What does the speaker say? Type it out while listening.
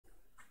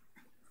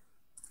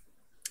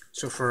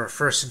So for our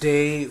first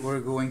day,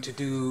 we're going to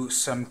do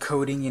some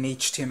coding in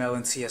HTML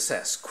and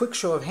CSS. Quick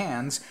show of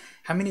hands,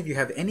 how many of you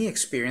have any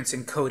experience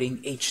in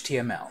coding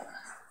HTML?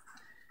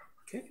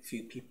 Okay, a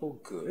few people,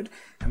 good.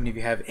 How many of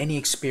you have any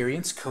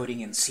experience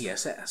coding in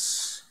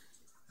CSS?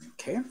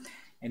 Okay,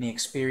 any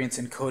experience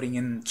in coding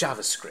in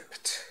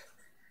JavaScript?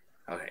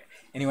 Okay,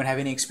 anyone have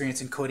any experience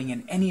in coding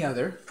in any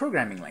other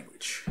programming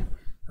language?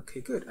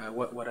 Okay, good.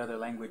 What other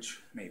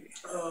language, maybe?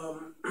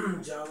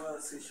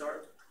 Java, C#.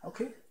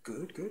 Okay,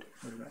 good, good.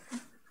 What about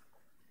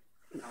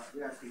you?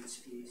 We have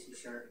PHP,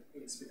 C#,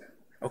 ASP.NET.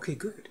 Okay,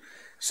 good.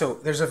 So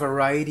there's a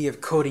variety of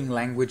coding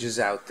languages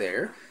out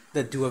there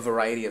that do a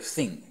variety of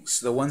things.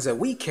 The ones that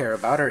we care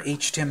about are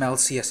HTML,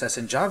 CSS,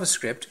 and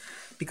JavaScript,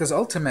 because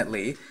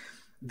ultimately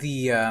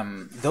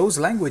those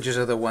languages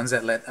are the ones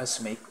that let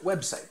us make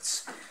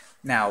websites.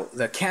 Now,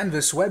 the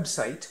Canvas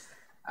website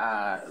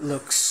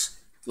looks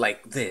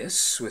like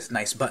this, with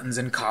nice buttons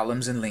and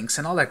columns and links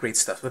and all that great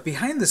stuff. But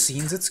behind the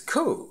scenes, it's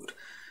code.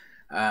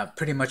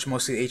 Pretty much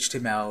mostly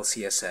HTML,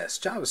 CSS,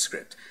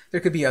 JavaScript. There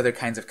could be other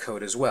kinds of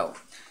code as well.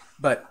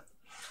 But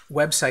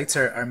websites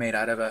are made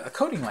out of a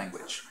coding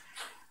language.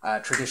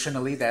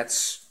 Traditionally,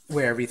 that's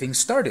where everything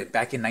started.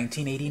 Back in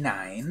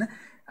 1989,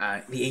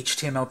 the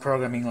HTML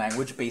programming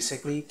language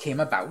basically came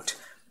about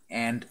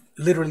and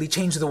literally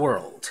changed the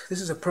world. This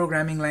is a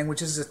programming language.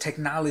 This is a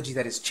technology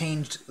that has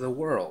changed the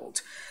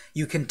world.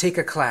 You can take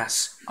a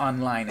class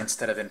online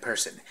instead of in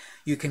person.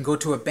 You can go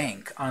to a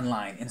bank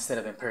online instead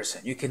of in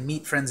person. You can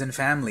meet friends and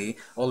family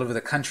all over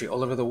the country,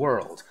 all over the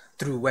world,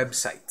 through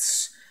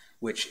websites,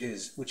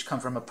 which come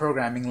from a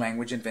programming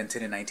language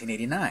invented in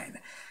 1989.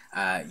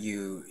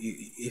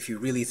 If you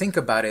really think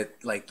about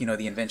it, like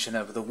the invention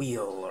of the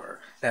wheel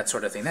or that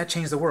sort of thing, that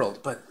changed the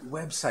world. But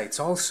websites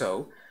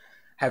also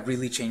have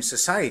really changed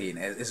society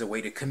as a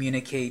way to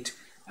communicate,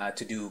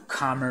 to do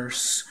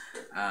commerce,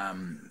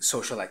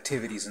 social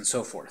activities, and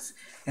so forth.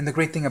 And the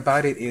great thing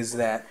about it is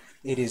that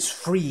it is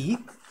free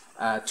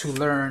to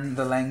learn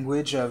the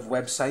language of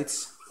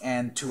websites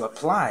and to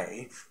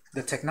apply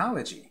the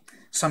technology.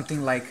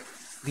 Something like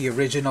the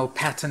original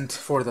patent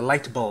for the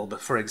light bulb,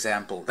 for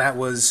example. That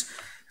was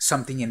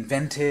something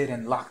invented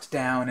and locked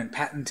down and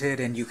patented,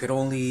 and you could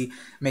only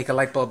make a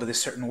light bulb a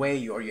certain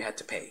way or you had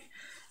to pay.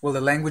 Well,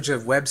 the language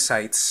of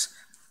websites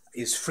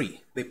is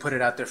free. They put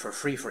it out there for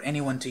free for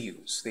anyone to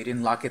use. They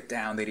didn't lock it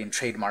down, they didn't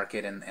trademark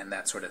it and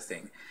that sort of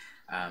thing.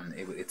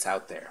 It's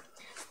out there.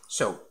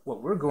 So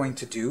what we're going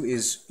to do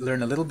is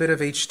learn a little bit of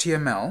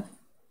HTML,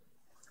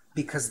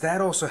 because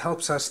that also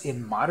helps us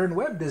in modern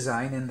web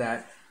design, in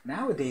that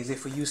nowadays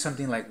if we use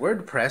something like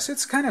WordPress,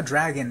 it's kind of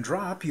drag and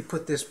drop. You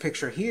put this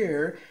picture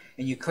here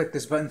and you click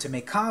this button to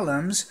make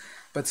columns,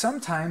 but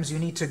sometimes you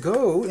need to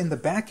go in the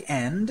back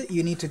end,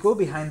 you need to go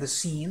behind the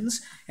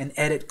scenes and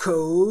edit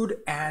code,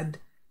 add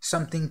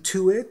something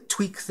to it,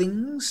 tweak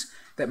things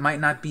that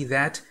might not be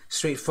that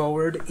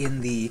straightforward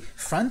in the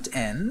front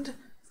end,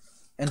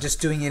 and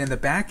just doing it in the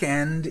back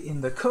end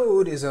in the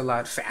code is a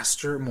lot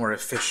faster, more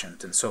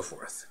efficient, and so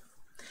forth.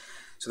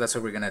 So that's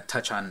what we're going to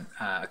touch on,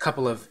 a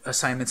couple of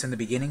assignments in the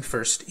beginning,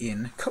 first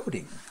in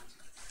coding.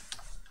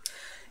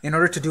 In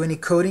order to do any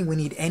coding, we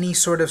need any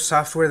sort of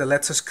software that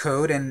lets us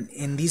code, and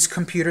in these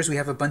computers we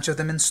have a bunch of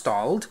them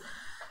installed.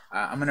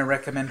 I'm going to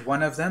recommend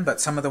one of them,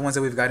 but some of the ones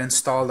that we've got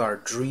installed are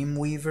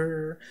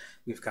Dreamweaver,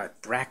 we've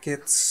got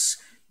Brackets,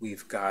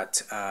 we've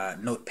got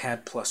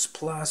Notepad++,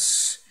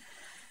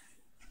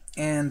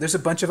 and there's a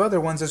bunch of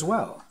other ones as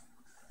well.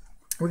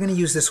 We're going to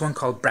use this one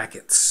called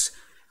Brackets,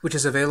 which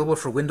is available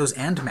for Windows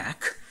and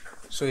Mac.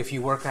 So if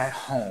you work at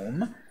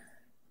home,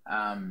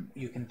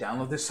 you can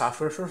download this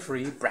software for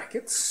free,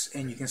 Brackets,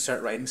 and you can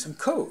start writing some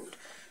code.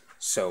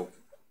 So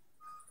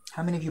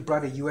how many of you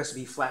brought a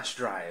USB flash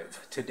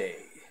drive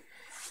today?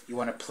 You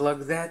want to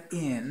plug that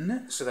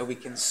in so that we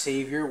can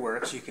save your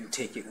work so you can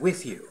take it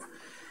with you.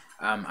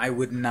 I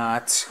would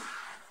not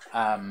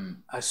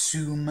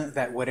assume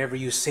that whatever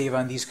you save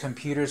on these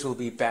computers will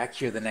be back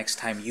here the next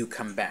time you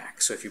come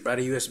back. So if you brought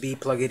a USB,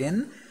 plug it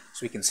in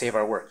so we can save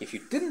our work. If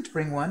you didn't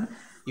bring one,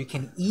 you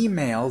can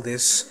email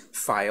this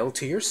file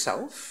to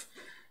yourself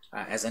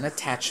as an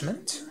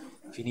attachment.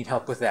 If you need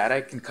help with that,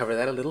 I can cover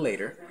that a little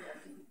later.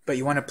 But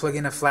you want to plug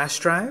in a flash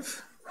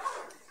drive,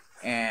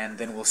 and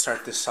then we'll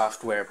start this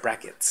software,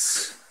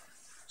 Brackets.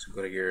 So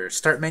go to your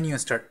Start menu and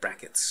start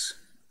Brackets.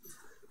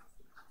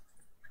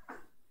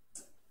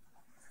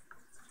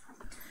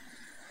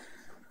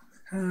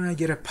 I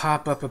get a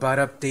pop-up about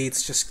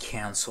updates, just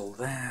cancel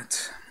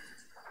that.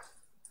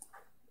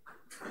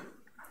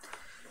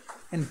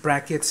 And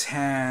Brackets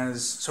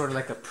has sort of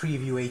like a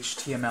preview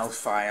HTML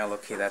file.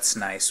 Okay, that's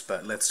nice,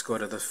 but let's go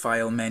to the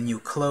File menu,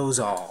 Close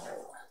All.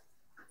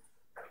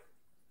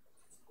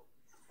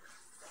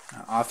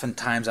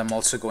 Oftentimes I'm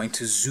also going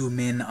to zoom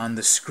in on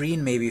the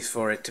screen, maybe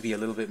for it to be a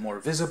little bit more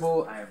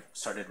visible. I've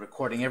started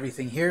recording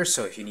everything here,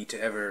 so if you need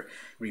to ever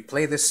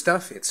replay this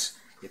stuff, it's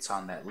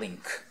on that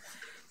link.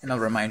 And I'll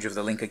remind you of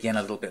the link again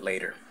a little bit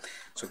later.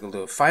 So we'll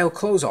do a File,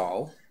 Close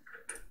All.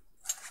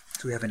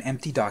 So we have an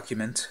empty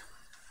document.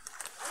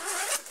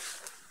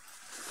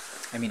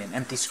 an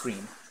empty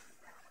screen.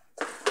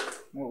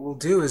 what we'll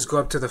do is go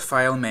up to the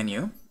File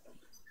menu,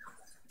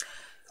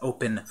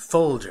 open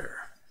Folder.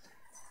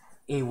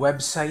 A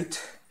website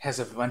has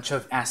a bunch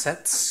of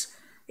assets,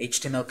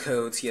 HTML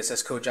code,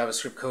 CSS code,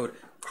 JavaScript code,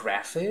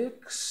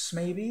 graphics,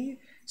 maybe,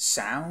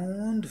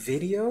 sound,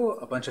 video,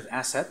 a bunch of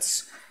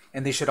assets,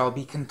 and they should all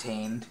be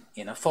contained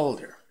in a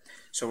folder.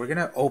 So we're going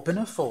to open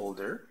a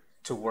folder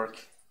to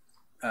work,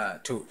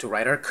 to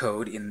write our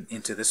code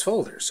into this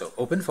folder. So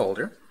open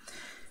folder.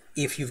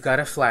 If you've got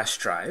a flash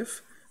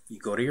drive, you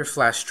go to your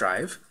flash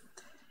drive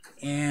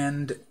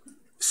and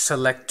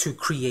select to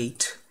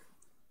create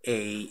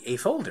a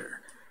folder.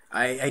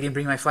 I didn't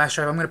bring my flash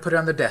drive. I'm going to put it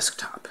on the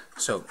desktop.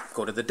 So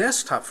go to the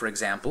desktop, for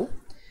example,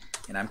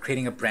 and I'm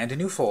creating a brand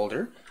new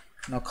folder,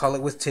 and I'll call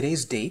it with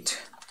today's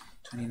date,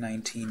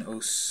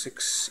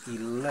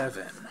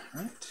 2019-06-11,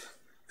 right?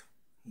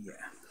 Yeah.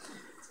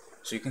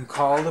 So you can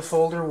call the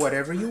folder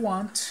whatever you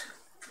want,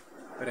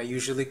 but I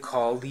usually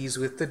call these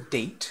with the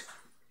date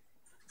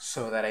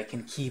so that I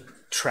can keep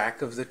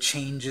track of the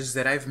changes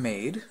that I've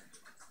made.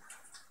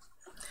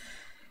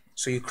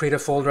 So you create a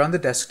folder on the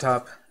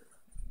desktop,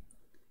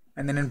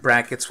 and then in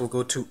brackets we'll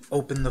go to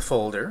open the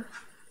folder,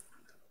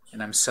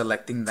 and I'm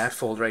selecting that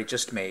folder I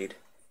just made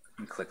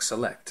and click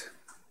select.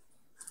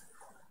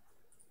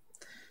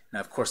 Now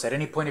of course at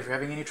any point if you're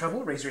having any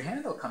trouble, raise your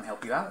hand, I'll come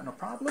help you out, no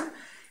problem.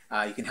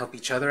 You can help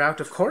each other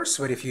out of course,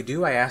 but if you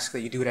do, I ask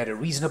that you do it at a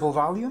reasonable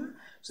volume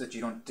so that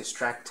you don't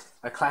distract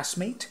a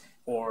classmate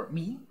or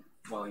me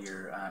while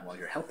you're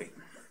helping.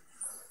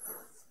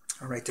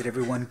 Alright, did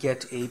everyone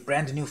get a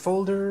brand new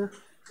folder?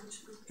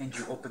 And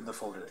you open the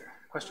folder there.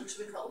 Question? What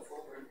should we call the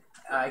folder?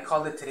 I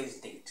called it today's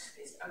date.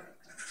 Okay.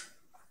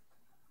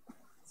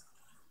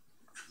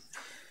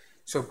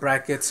 So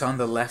brackets on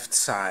the left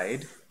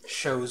side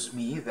shows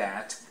me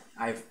that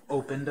I've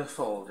opened a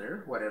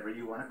folder, whatever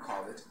you want to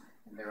call it,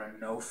 and there are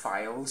no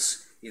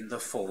files in the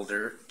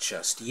folder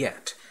just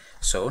yet.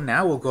 So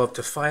now we'll go up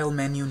to File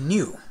menu,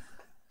 New.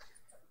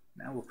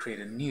 Now we'll create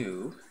a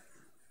new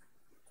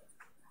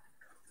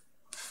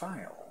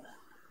file.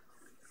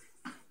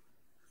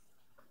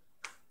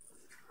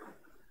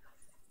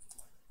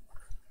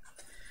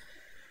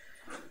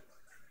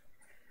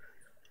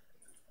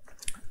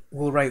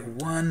 We'll write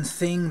one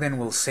thing, then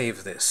we'll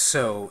save this.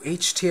 So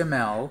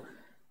HTML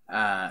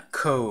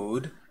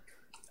code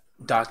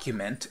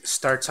document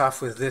starts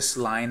off with this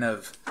line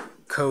of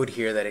code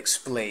here that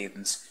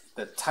explains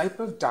the type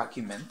of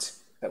document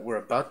that we're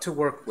about to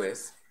work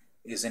with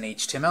is an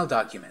HTML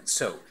document.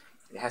 So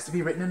it has to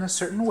be written in a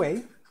certain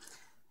way,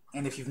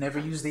 and if you've never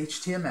used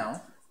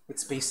HTML,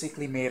 it's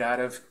basically made out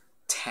of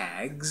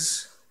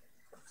tags.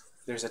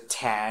 There's a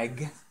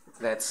tag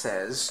that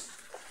says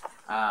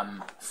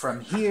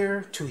from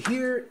here to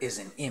here is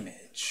an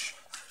image.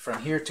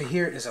 From here to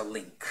here is a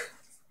link.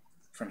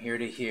 From here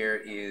to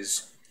here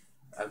is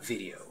a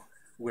video.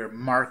 We're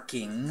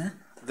marking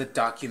the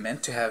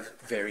document to have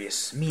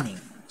various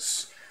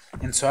meanings.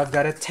 And so I've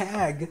got a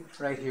tag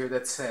right here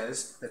that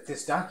says that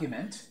this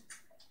document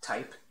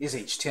type is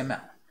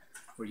HTML.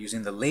 We're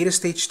using the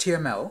latest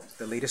HTML,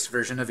 the latest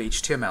version of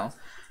HTML.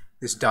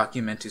 This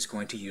document is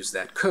going to use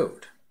that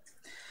code.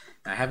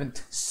 Now, I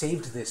haven't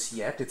saved this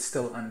yet. It's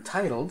still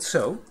untitled.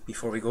 So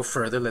before we go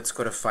further, let's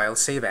go to File,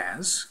 Save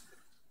As.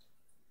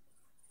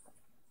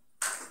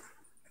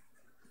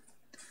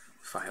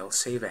 File,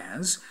 Save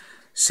As.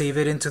 Save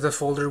it into the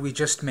folder we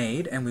just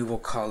made, and we will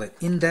call it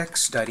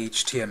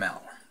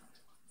index.html.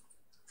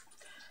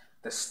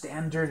 The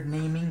standard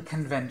naming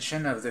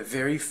convention of the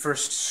very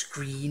first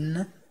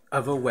screen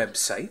of a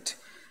website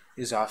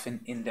is often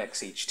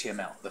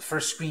index.html. The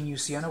first screen you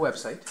see on a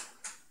website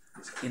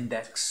is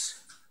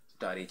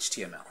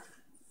index.html.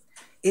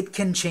 It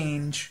can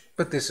change,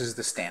 but this is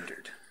the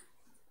standard.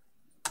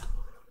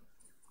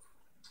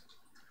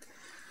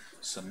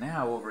 So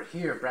now over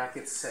here,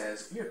 brackets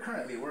says, you're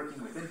currently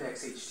working with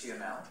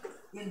index.html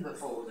in the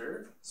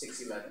folder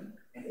 611,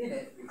 and in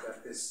it, you've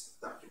got this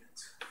document.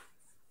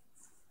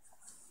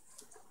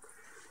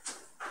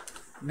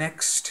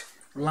 Next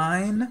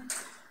line,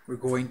 we're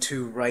going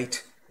to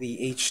write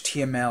the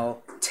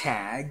HTML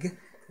tag,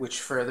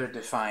 which further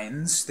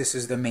defines this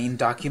is the main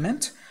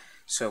document.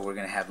 So we're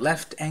going to have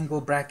left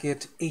angle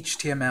bracket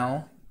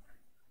HTML.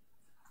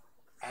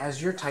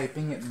 As you're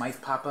typing, it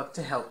might pop up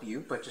to help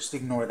you, but just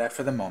ignore that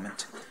for the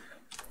moment.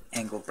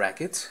 Angle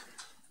bracket.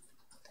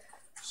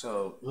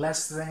 So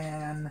less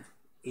than,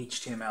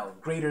 HTML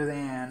greater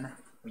than.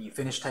 When you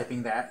finish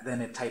typing that,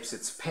 then it types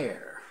its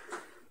pair.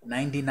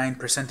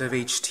 99% of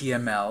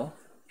HTML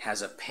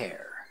has a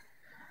pair.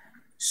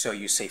 So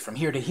you say from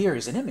here to here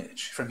is an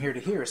image. From here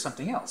to here is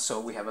something else. So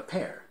we have a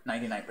pair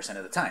 99%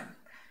 of the time.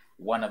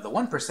 One of the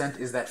 1%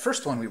 is that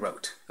first one we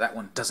wrote. That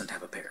one doesn't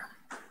have a pair.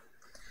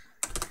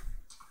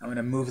 I'm going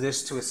to move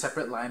this to a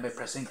separate line by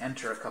pressing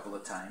Enter a couple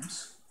of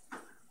times.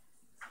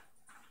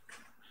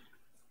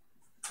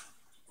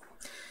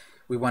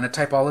 We want to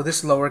type all of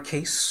this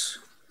lowercase.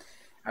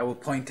 I will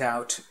point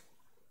out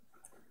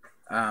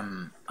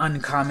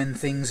uncommon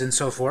things and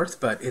so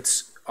forth, but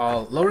it's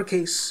all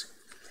lowercase.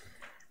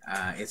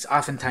 It's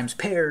oftentimes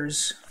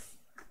pairs.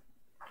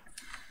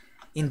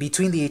 In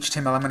between the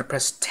HTML, I'm going to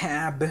press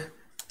Tab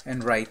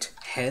and write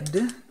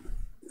head.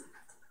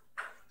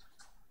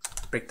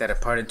 Break that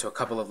apart into a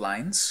couple of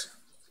lines.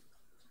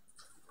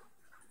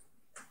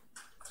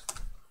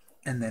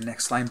 And then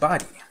next line,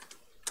 body.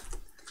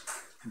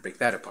 And break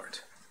that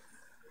apart.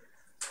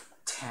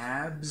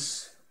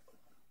 Tabs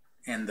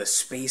and the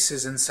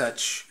spaces and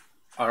such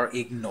are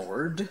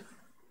ignored.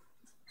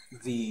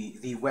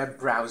 The web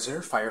browser,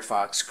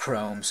 Firefox,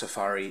 Chrome,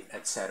 Safari,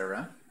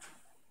 etc.,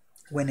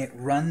 when it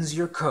runs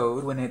your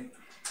code, when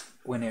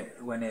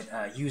it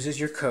uses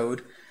your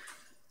code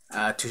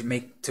to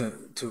make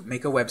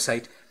a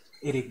website,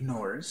 it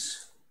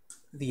ignores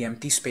the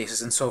empty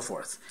spaces and so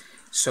forth.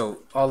 So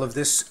all of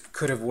this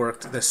could have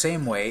worked the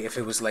same way if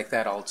it was like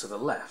that all to the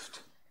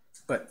left.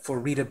 But for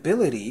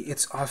readability,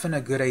 it's often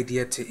a good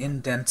idea to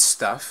indent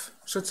stuff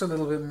so it's a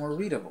little bit more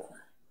readable.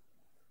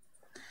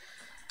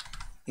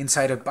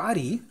 Inside of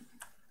body,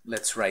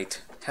 let's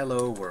write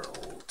hello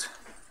world.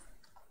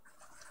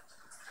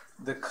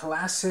 The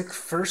classic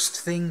first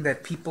thing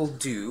that people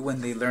do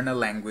when they learn a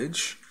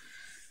language,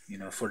 you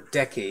know, for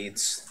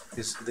decades,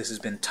 this has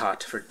been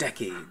taught for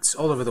decades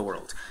all over the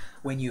world.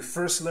 When you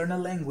first learn a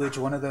language,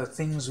 one of the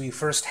things we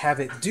first have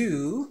it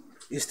do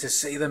is to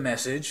say the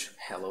message,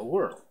 hello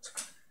world,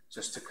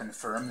 just to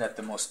confirm that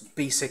the most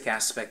basic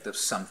aspect of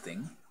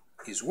something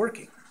is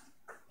working.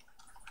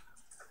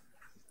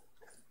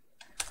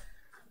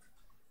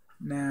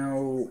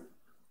 Now,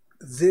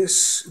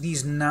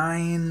 these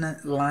 9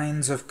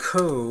 lines of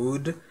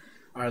code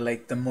are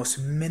like the most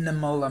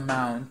minimal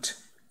amount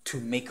to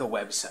make a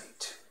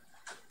website.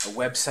 A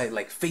website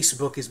like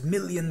Facebook is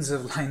millions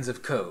of lines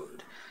of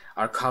code.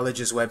 Our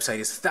college's website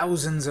is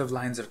thousands of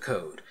lines of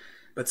code.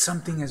 But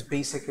something as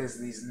basic as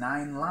these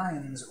 9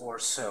 lines or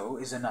so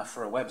is enough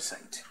for a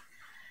website.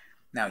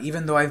 Now,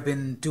 even though I've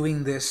been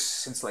doing this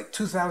since like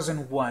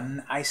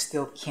 2001, I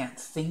still can't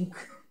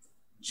think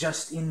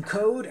just in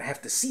code. I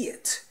have to see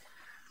it.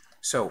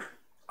 So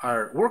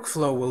our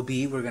workflow will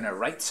be, we're going to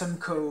write some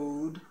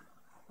code,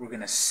 we're going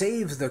to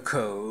save the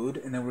code,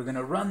 and then we're going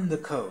to run the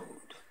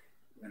code.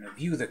 We're going to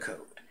view the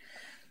code.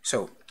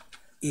 So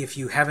if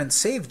you haven't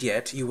saved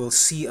yet, you will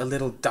see a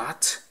little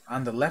dot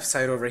on the left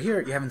side over here.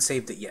 You haven't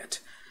saved it yet.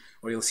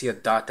 Or you'll see a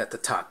dot at the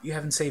top. You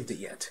haven't saved it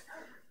yet.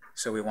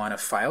 So we want to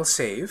file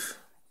save,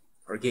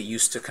 or get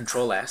used to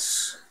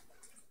Control-S.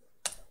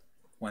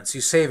 Once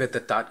you save it,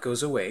 the dot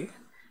goes away.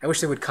 I wish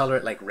they would color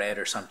it like red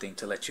or something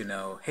to let you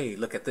know, hey,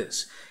 look at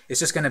this. It's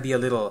just going to be a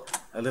little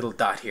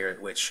dot here,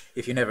 which,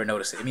 if you never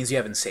notice it, it means you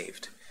haven't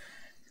saved.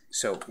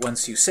 So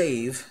once you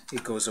save,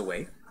 it goes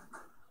away.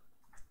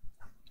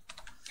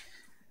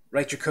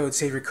 Write your code,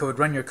 save your code,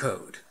 run your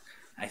code.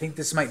 I think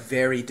this might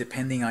vary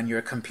depending on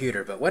your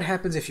computer, but what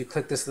happens if you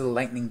click this little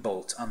lightning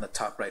bolt on the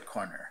top right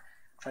corner?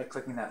 Try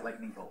clicking that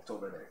lightning bolt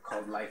over there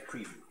called Live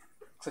Preview.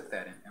 Click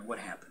that in, and what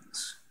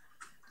happens?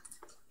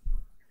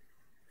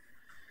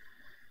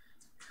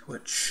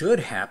 What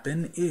should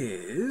happen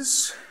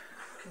is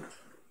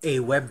a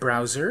web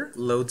browser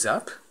loads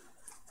up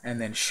and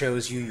then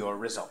shows you your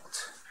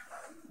result,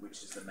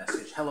 which is the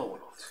message, hello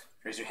world.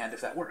 Raise your hand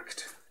if that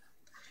worked.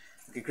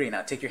 Okay, great.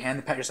 Now take your hand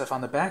and pat yourself on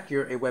the back.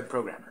 You're a web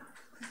programmer.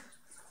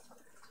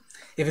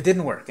 If it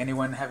didn't work,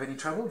 anyone have any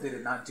trouble? Did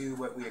it not do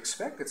what we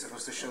expect? It's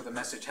supposed to show the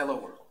message, hello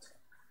world.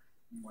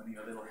 You want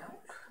a little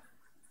help?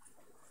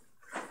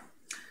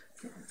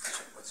 Okay, let's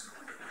check what's going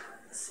on.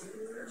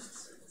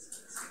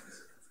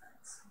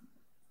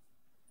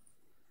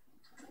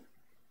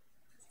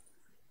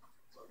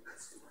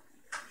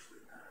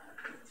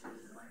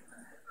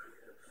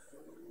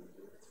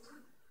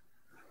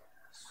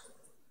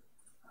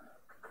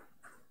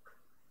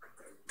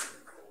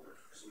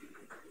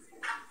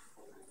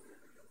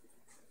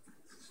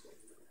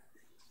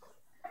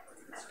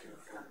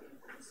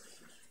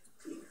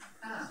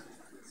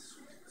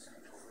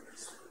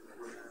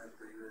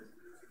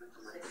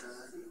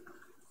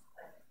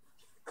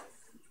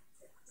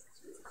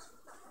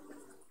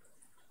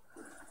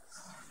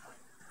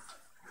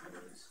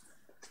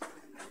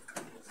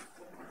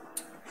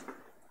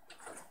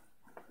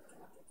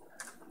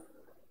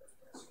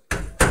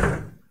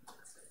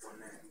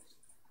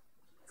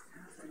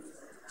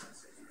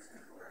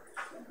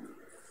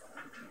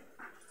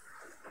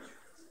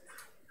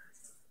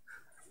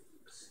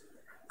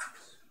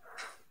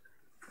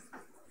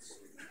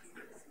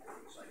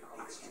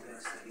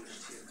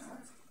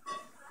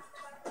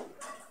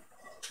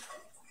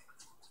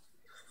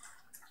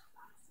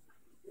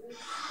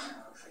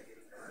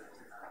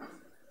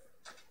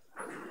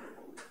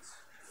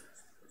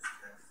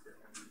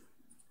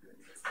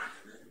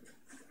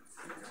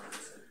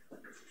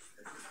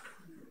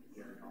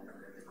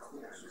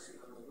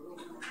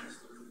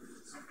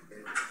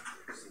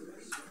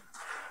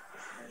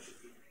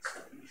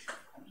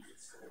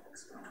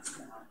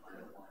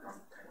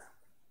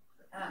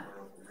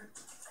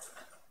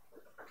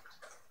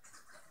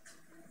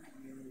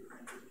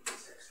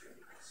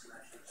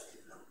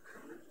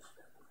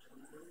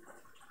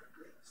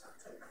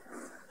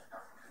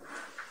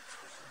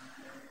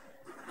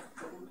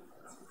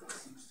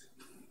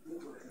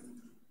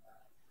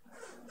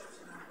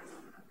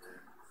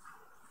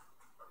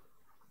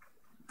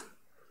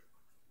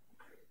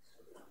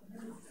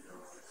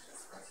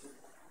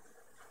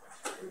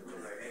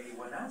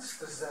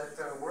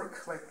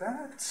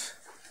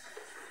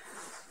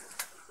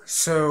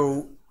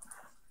 So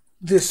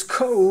this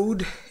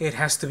code, it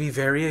has to be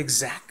very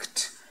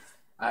exact.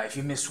 If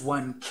you miss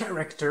one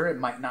character, it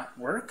might not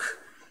work.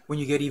 When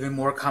you get even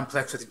more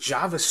complex with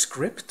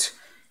JavaScript,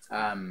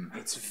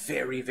 it's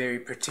very, very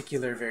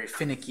particular, very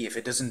finicky.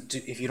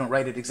 If you don't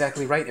write it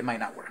exactly right, it might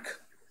not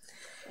work.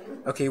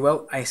 Okay,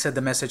 well, I said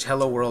the message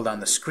 "Hello World" on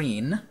the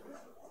screen.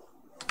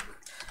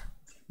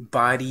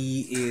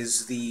 Body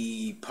is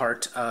the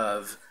part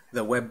of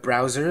the web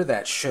browser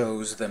that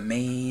shows the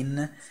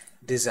main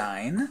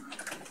design.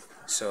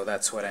 So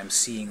that's what I'm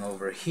seeing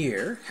over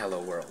here,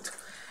 Hello World.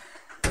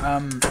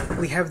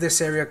 We have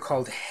this area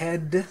called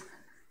head.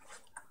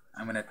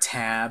 I'm going to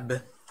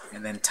tab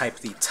and then type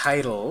the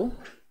title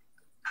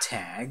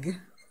tag.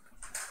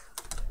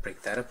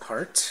 Break that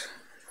apart.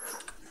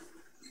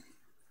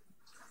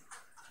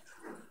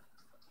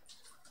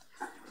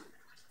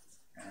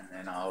 And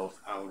then I'll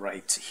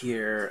write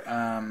here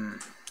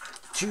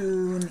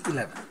June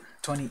 11,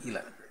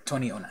 2011,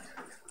 2009.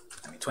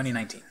 I mean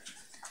 2019,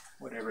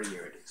 whatever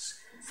year it is.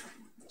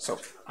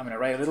 So I'm going to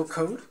write a little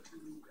code.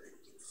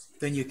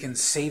 Then you can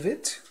save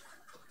it,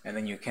 and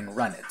then you can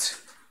run it.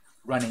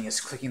 Running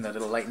is clicking the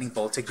little lightning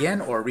bolt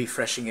again or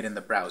refreshing it in the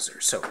browser.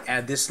 So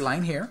add this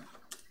line here,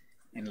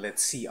 and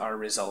let's see our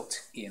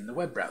result in the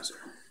web browser.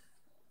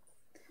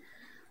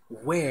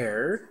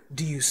 Where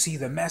do you see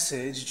the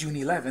message June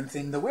 11th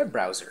in the web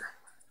browser?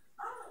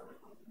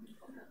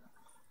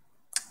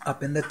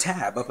 Up in the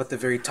tab, up at the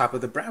very top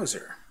of the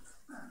browser.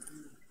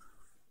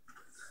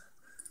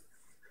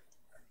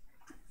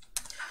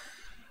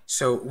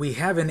 So we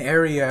have an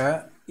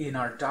area in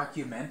our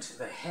document,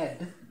 the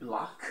head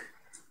block,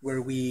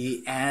 where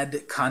we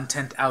add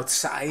content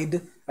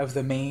outside of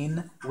the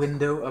main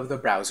window of the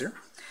browser.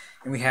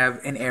 And we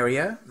have an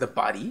area, the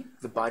body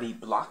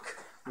block,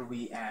 where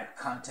we add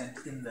content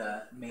in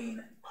the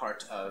main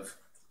part of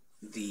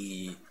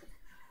the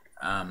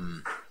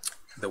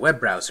web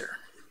browser.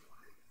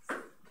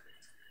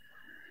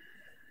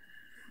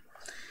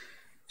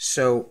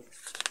 So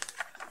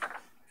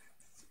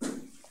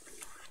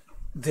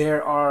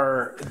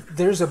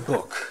there's a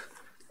book,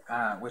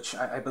 which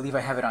I believe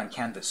I have it on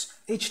Canvas,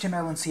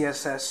 HTML and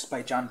CSS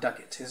by John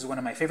Duckett. This is one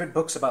of my favorite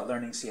books about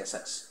learning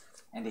CSS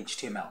and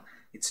HTML.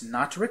 It's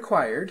not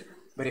required,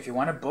 but if you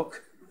want a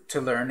book to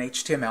learn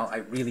HTML, I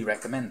really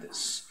recommend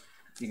this.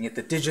 You can get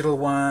the digital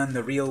one,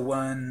 the real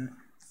one.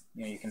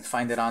 You can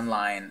find it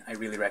online. I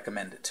really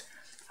recommend it.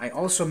 I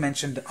also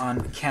mentioned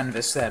on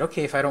Canvas that,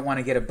 okay, if I don't want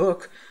to get a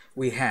book,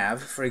 we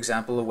have, for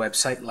example, a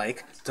website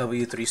like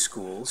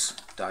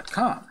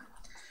w3schools.com.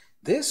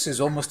 This is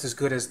almost as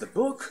good as the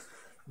book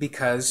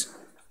because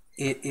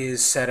it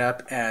is set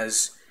up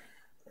as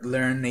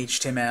learn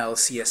HTML,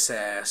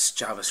 CSS,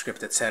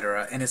 JavaScript,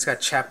 etc., and it's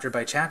got chapter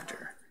by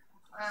chapter.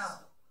 Wow,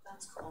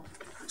 that's cool.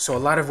 So a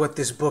lot of what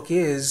this book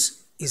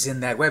is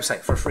in that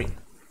website for free.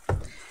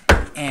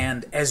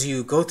 And as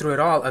you go through it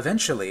all,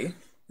 eventually,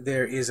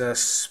 there is a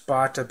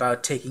spot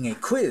about taking a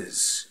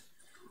quiz.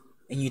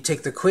 And you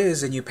take the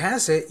quiz and you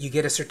pass it, you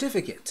get a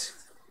certificate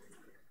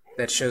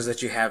that shows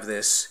that you have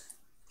this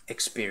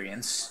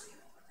experience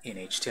in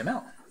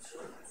HTML.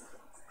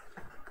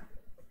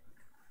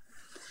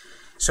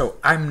 So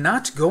I'm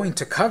not going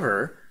to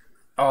cover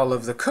all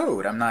of the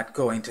code. I'm not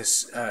going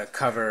to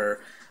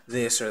cover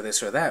this or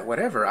that,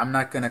 whatever. I'm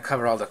not going to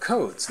cover all the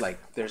codes.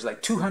 There's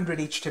like 200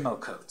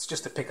 HTML codes,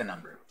 just to pick a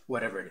number,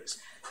 whatever it is.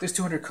 There's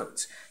 200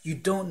 codes. You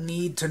don't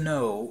need to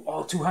know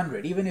all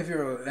 200, even if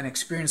you're an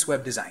experienced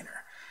web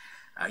designer.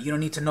 You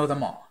don't need to know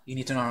them all. You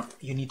need to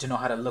know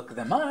how to look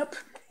them up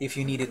if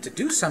you needed to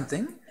do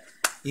something.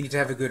 You need to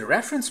have a good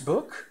reference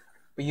book,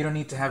 but you don't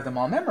need to have them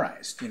all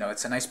memorized.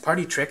 It's a nice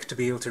party trick to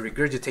be able to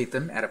regurgitate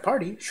them at a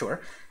party,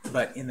 sure,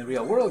 but in the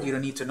real world, you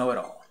don't need to know it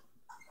all.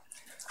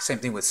 Same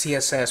thing with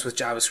CSS, with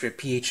JavaScript,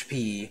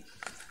 PHP,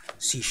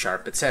 C#,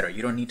 etc.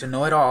 You don't need to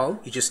know it all.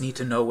 You just need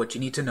to know what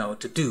you need to know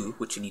to do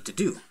what you need to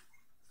do.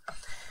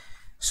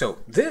 So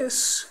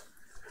this,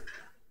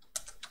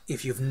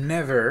 if you've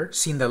never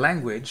seen the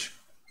language,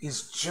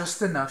 is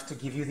just enough to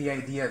give you the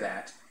idea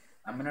that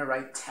I'm going to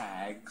write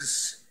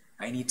tags.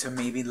 I need to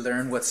maybe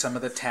learn what some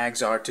of the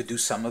tags are to do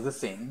some of the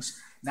things.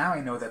 Now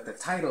I know that the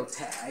title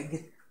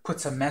tag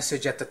puts a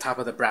message at the top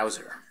of the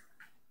browser.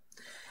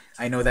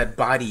 I know that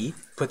body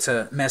puts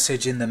a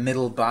message in the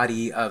middle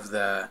body of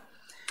the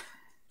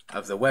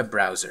web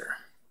browser.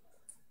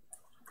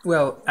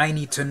 Well, I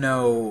need to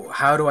know,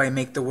 how do I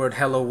make the word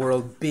hello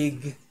world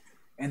big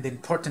and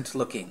important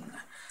looking?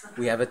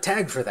 We have a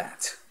tag for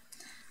that.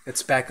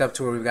 Let's back up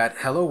to where we've got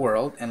hello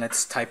world, and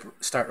let's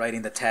start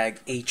writing the tag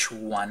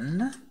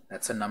h1.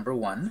 That's a number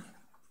 1.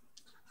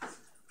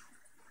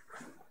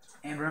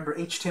 And remember,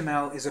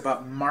 HTML is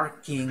about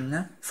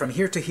marking from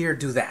here to here,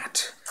 do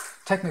that.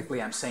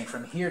 Technically, I'm saying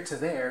from here to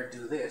there,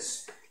 do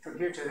this. From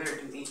here to there,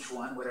 do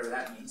h1, whatever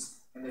that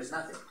means, and there's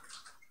nothing.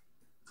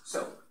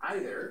 So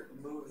either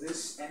move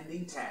this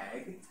ending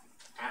tag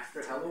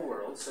after hello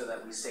world so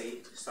that we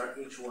say start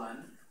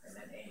h1 and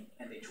then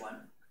end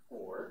h1,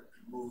 or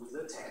move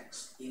the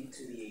text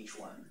into the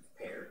h1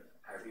 pair,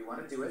 however you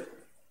want to do it.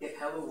 Hit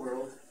hello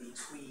world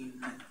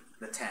between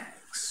the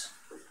tags.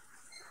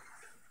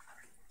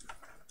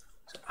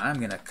 So I'm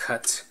going to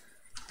cut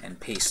and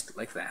paste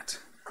like that.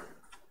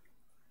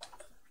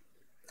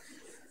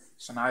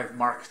 So now I've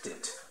marked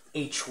it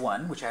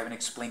H1, which I haven't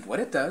explained what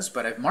it does,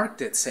 but I've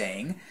marked it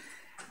saying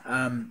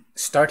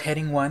start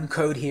heading 1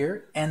 code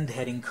here, end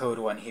heading code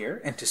 1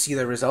 here, and to see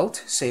the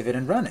result, save it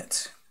and run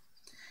it.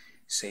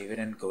 Save it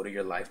and go to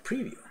your live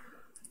preview.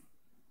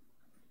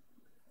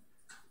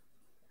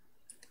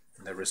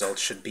 And the result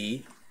should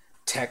be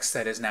text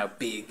that is now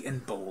big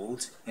and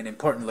bold and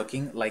important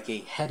looking, like a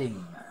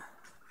heading.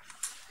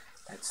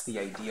 That's the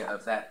idea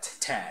of that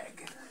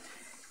tag.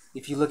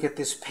 If you look at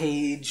this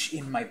page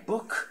in my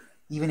book,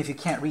 even if you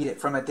can't read it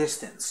from a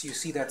distance, you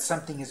see that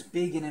something is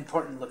big and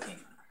important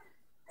looking,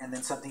 and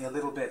then something a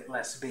little bit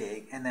less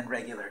big, and then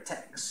regular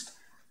text.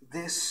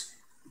 This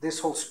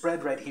whole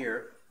spread right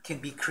here can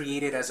be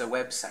created as a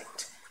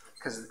website,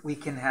 because we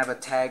can have a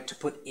tag to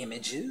put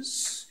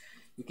images,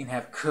 we can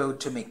have code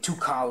to make 2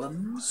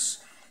 columns,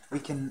 we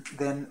can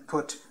then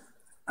put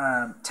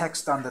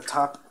text on the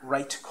top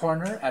right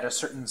corner at a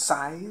certain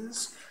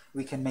size,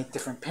 we can make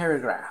different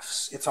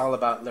paragraphs. It's all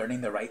about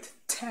learning the right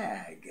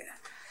tag,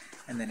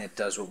 and then it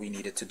does what we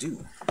need it to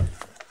do.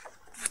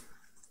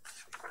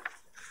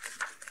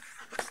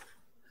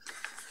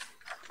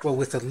 Well,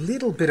 with a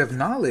little bit of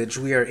knowledge,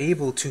 we are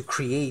able to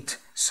create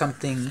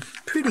something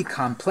pretty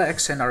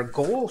complex, and our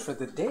goal for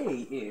the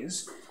day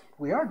is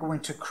we are going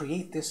to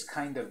create this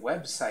kind of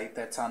website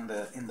that's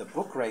in the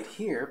book right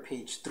here,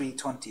 page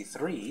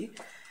 323,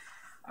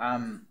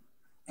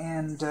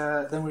 and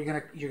then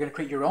you're gonna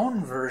create your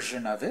own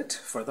version of it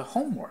for the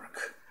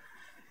homework.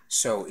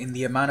 So in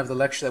the amount of the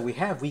lecture that we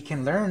have, we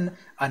can learn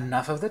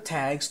enough of the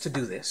tags to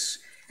do this,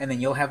 and then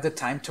you'll have the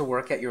time to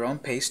work at your own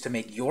pace to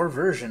make your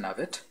version of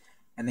it.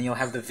 And then you'll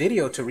have the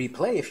video to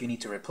replay if you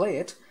need to replay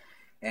it.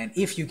 And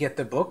if you get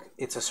the book,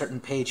 it's a certain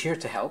page here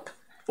to help.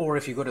 Or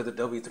if you go to the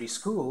W3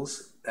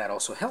 schools, that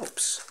also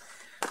helps.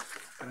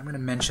 But I'm going to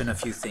mention a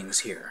few things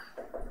here.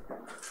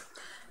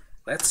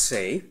 Let's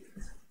say,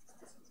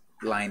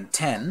 line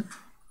 10,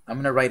 I'm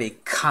going to write a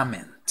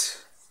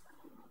comment.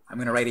 I'm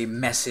going to write a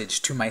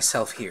message to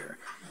myself here.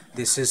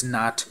 This is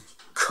not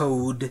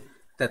code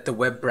that the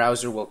web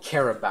browser will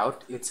care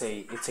about. It's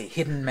a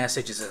hidden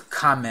message, it's a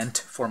comment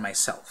for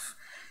myself.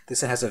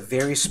 This has a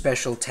very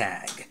special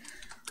tag.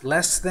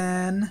 Less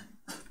than,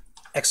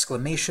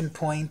 exclamation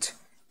point,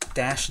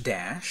 dash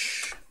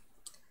dash,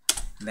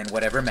 and then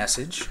whatever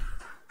message,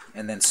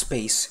 and then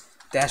space,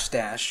 dash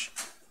dash,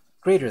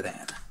 greater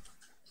than.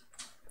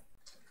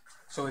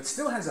 So it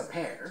still has a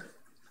pair,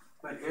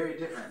 but very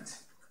different.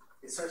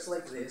 It starts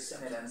like this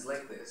and it ends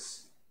like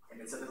this,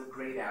 and it's a little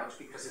grayed out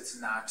because it's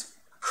not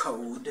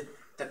code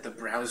that the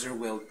browser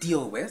will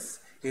deal with.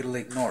 It'll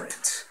ignore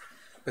it.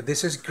 But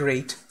this is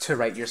great to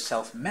write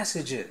yourself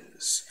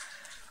messages.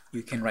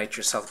 You can write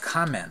yourself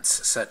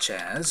comments such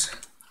as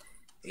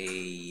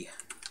a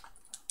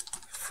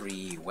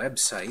free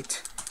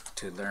website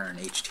to learn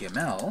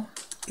HTML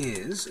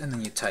is, and then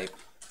you type,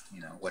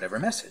 whatever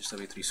message,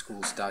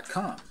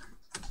 w3schools.com.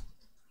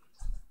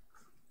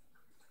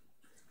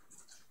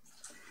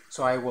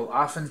 So I will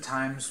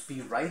oftentimes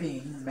be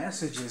writing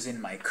messages in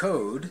my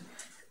code,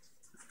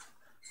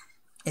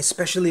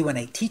 especially when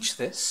I teach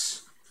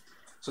this.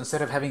 So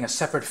instead of having a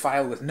separate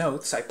file with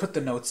notes, I put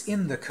the notes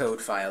in the code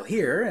file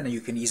here, and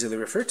you can easily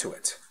refer to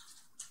it.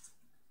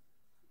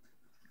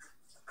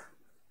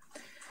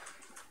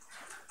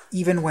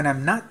 Even when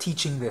I'm not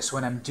teaching this,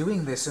 when I'm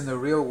doing this in the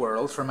real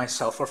world for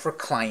myself or for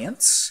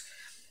clients,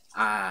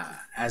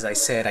 as I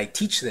said, I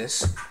teach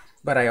this,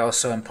 but I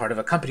also am part of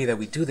a company that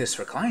we do this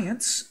for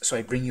clients, so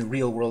I bring you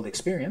real-world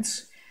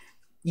experience.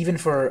 Even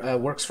for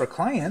works for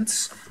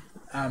clients,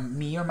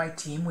 me or my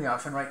team, we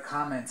often write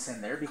comments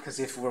in there because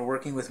if we're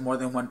working with more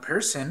than one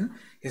person,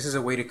 this is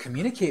a way to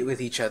communicate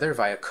with each other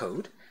via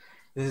code.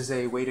 This is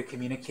a way to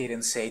communicate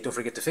and say, don't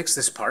forget to fix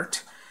this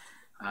part,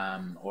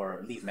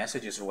 or leave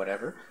messages or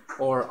whatever.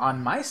 Or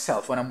on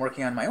myself, when I'm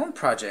working on my own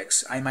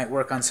projects, I might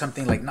work on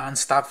something like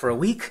nonstop for a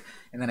week,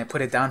 and then I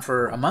put it down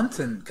for a month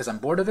because I'm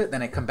bored of it,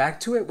 then I come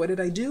back to it. What did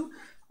I do?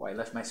 Well, I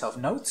left myself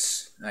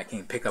notes, and I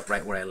can pick up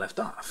right where I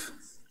left off.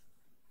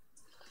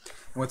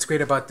 And what's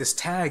great about this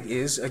tag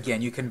is,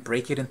 again, you can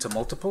break it into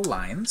multiple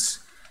lines,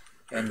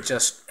 and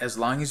just as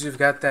long as you've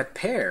got that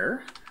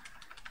pair,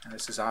 and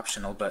this is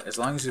optional, but as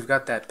long as you've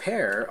got that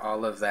pair,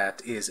 all of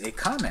that is a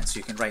comment. So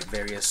you can write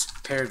various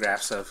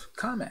paragraphs of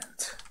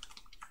comment.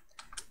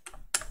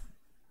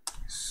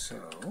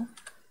 So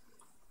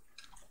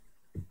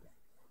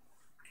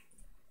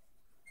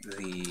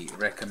the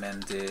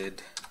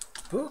recommended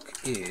book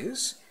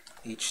is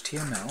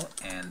HTML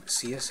and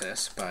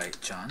CSS by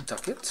John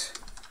Duckett.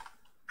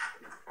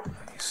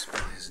 I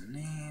spell his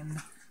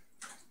name,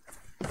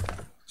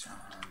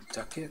 John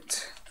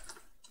Duckett.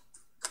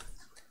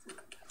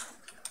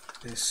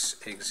 This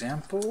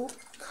example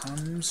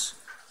comes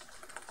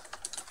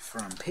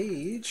from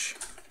page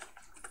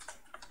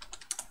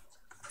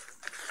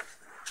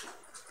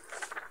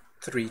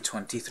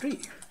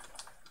 323.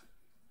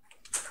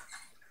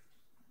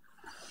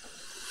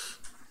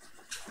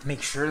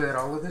 Make sure that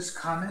all of this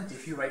comment,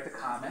 if you write the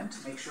comment,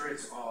 make sure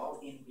it's all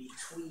in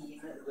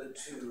between the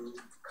two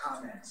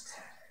comment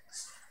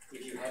tags.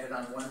 If you had it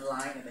on one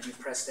line and then you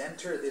pressed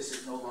enter, this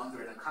is no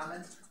longer in a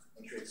comment.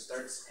 Make sure it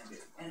starts and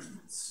it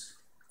ends.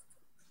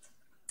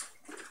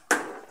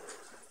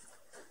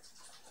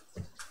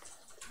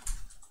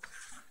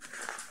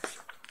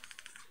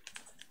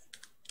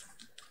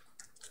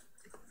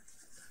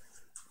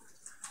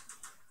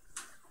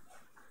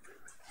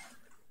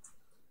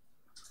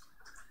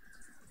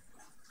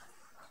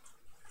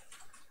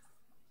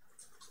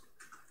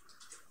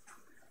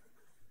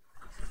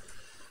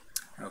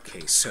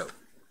 Okay, so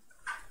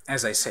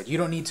as I said, you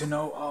don't need to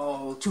know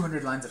all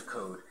 200 lines of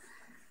code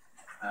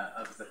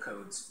of the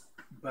codes,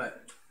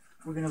 but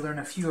we're going to learn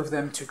a few of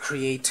them to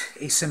create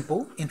a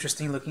simple,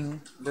 interesting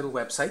looking little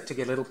website to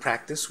get a little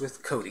practice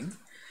with coding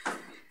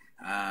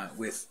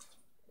with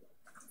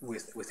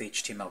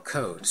HTML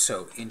code.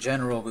 So in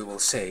general, we will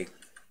say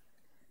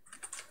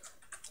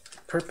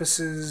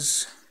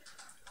purposes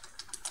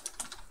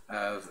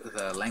of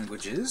the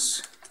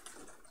languages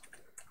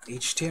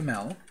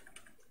HTML,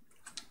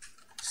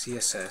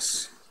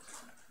 CSS,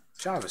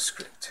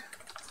 JavaScript.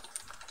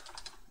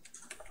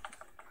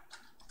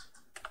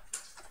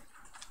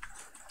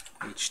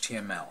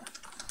 HTML.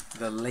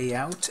 The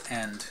layout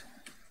and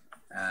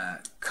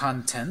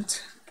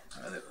content,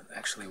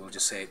 actually we'll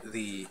just say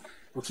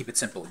we'll keep it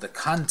simple. The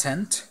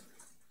content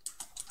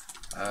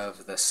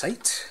of the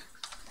site,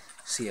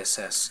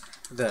 CSS.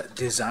 The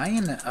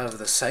design of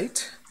the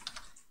site,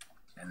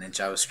 and then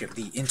JavaScript,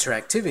 the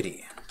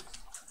interactivity.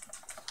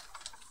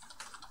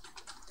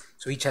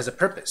 So each has a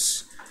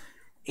purpose.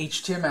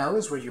 HTML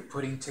is where you're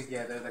putting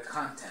together the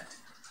content.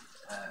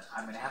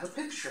 I'm going to have a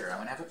picture. I'm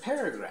going to have a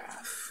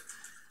paragraph.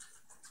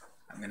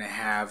 I'm going to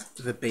have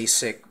the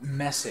basic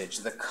message,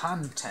 the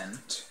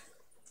content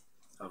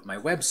of my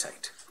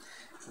website.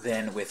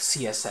 Then with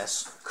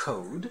CSS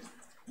code,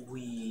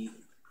 we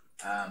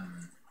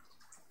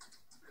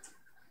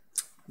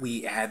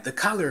add the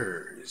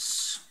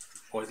colors,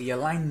 or the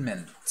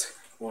alignment,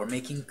 or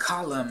making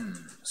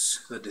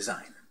columns, the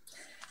design.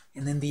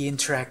 And then the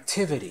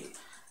interactivity.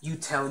 You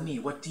tell me,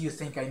 what do you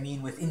think I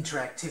mean with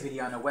interactivity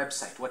on a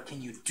website? What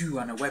can you do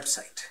on a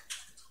website?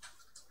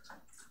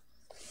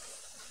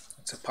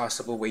 It's a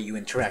possible way you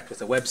interact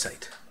with a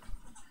website.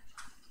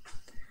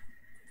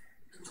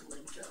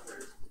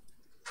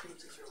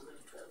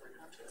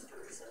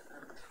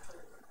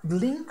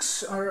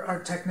 Links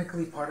are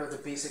technically part of the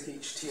basic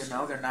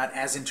HTML. They're not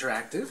as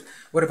interactive.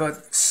 What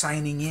about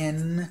signing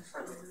in,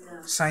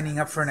 signing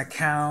up for an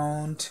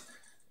account?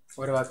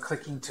 What about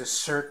clicking to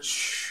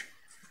search?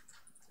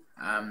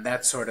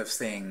 That sort of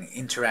thing,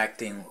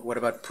 interacting. What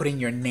about putting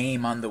your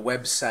name on the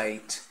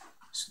website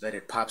so that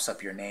it pops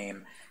up your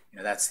name? You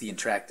know, that's the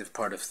interactive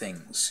part of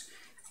things.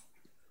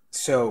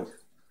 So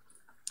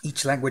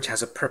each language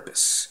has a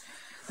purpose.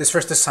 This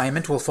first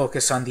assignment will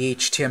focus on the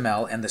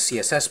HTML and the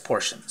CSS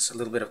portions, a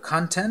little bit of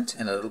content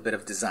and a little bit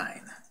of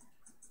design.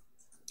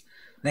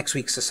 Next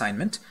week's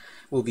assignment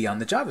will be on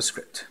the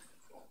JavaScript.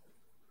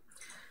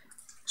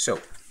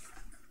 So,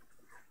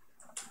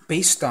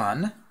 based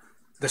on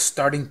the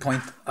starting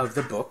point of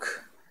the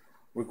book,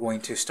 we're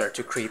going to start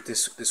to create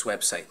this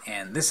website.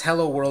 And this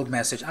hello world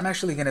message, I'm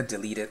actually going to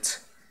delete it.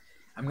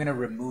 I'm going to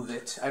remove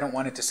it. I don't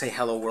want it to say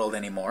hello world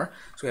anymore.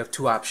 So we have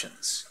two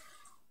options.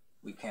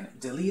 We can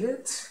delete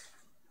it,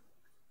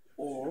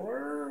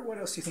 or what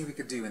else do you think we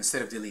could do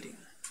instead of deleting?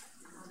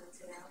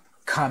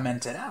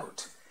 Comment it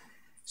out.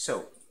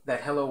 So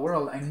that hello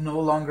world, I no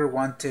longer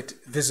want it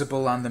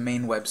visible on the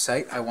main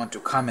website. I want to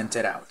comment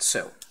it out.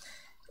 So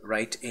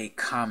write a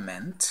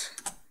comment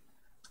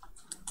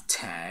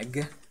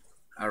tag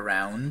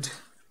around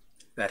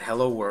that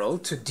hello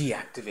world to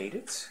deactivate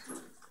it.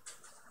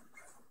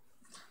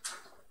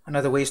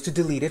 Another way is to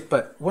delete it,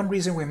 but one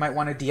reason we might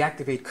want to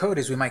deactivate code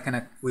is we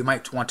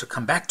might want to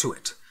come back to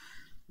it.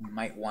 We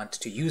might want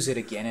to use it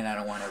again, and I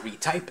don't want to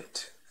retype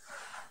it.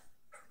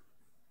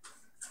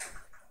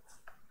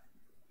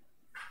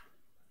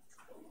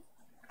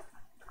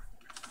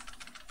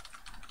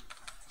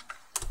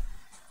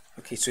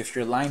 Okay, so if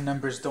your line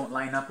numbers don't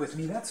line up with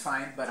me, that's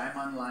fine, but I'm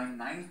on line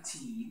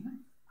 19.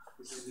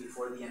 This is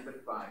before the end of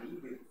the body,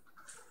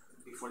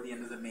 before the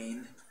end of the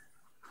main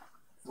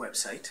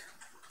website.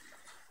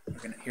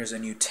 Here's a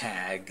new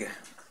tag,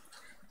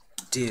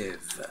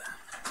 div.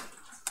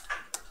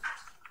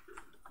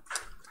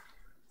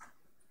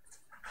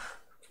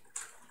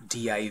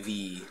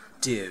 div,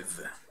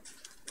 div,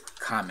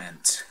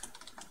 comment.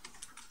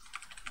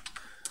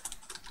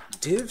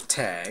 Div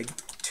tag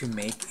to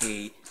make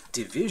a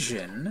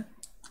division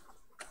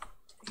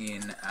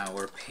in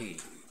our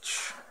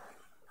page.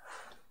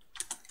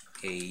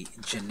 A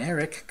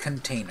generic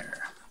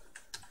container.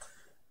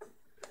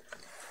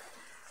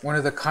 One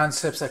of the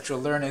concepts that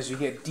you'll learn as you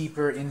get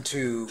deeper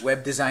into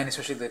web design,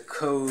 especially the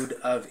code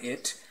of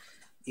it,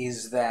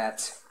 is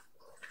that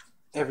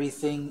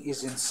everything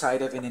is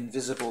inside of an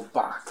invisible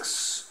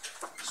box.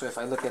 So if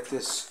I look at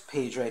this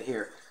page right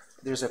here,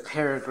 there's a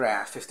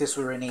paragraph. If this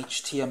were in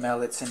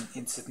HTML, it's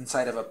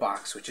inside of a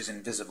box, which is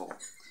invisible.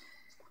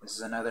 This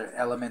is another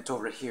element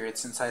over here.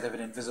 It's inside of an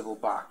invisible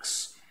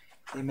box.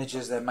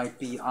 Images that might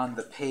be on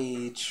the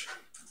page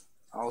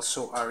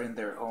also are in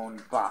their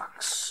own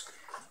box.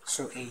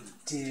 So a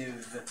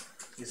div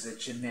is a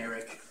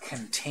generic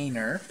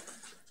container,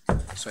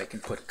 so I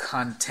can put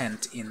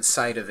content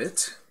inside of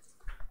it.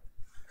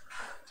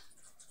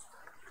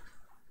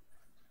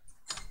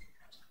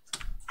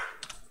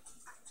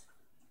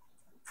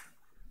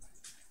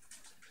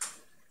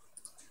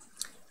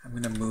 I'm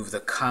going to move the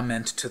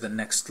comment to the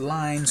next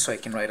line so I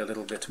can write a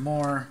little bit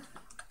more.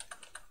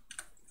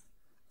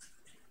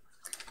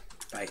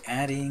 By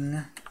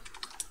adding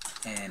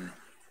an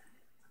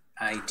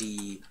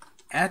ID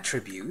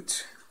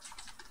attribute,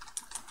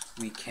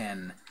 we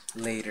can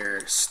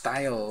later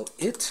style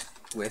it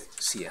with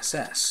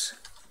CSS.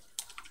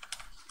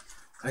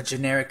 A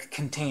generic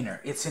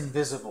container. It's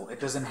invisible. It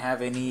doesn't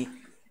have any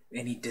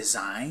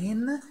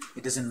design.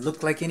 It doesn't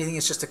look like anything.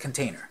 It's just a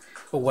container.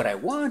 But what I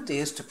want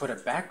is to put a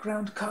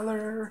background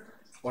color,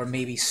 or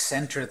maybe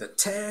center the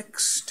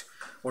text,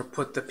 or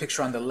put the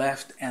picture on the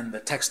left and the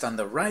text on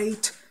the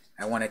right.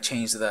 I want to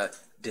change the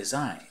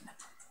design.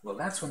 Well,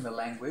 that's when the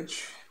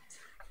language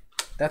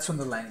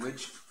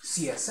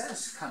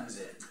CSS comes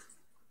in.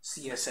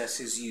 CSS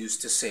is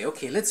used to say,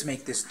 okay, let's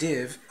make this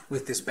div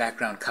with this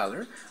background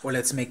color, or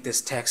let's make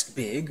this text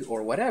big,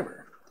 or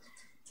whatever.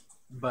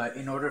 But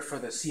in order for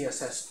the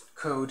CSS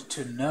code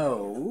to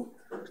know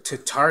to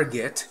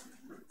target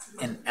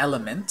an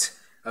element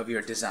of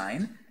your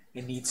design,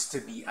 it needs to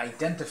be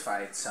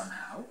identified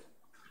somehow.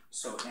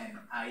 So an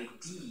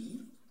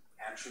ID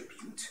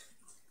attribute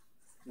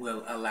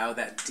will allow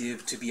that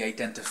div to be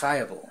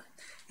identifiable.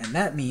 And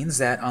that means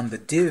that on the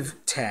div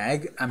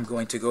tag, I'm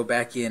going to go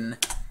back in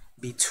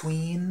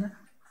between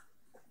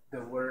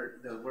the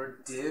word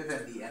div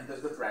and the end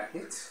of the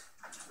bracket,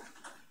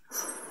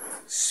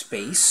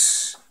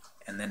 space,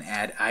 and then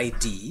add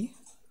ID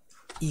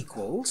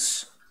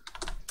equals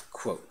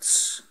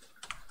quotes.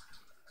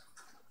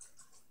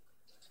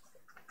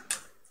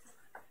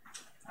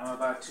 I'm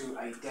about to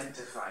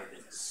identify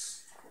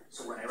this.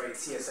 So when I write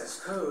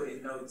CSS code,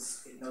 it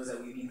knows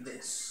that we mean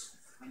this.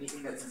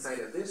 Anything that's inside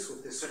of this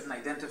with this certain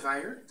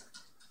identifier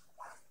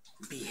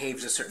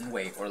behaves a certain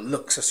way or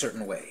looks a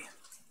certain way.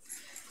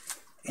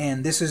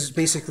 And this is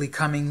basically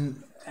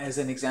coming as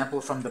an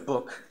example from the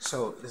book,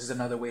 so this is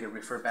another way to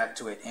refer back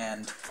to it.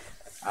 And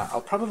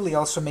I'll probably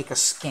also make a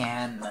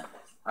scan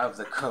of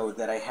the code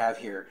that I have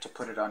here to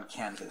put it on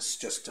Canvas,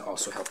 just to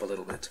also help a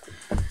little bit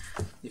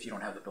if you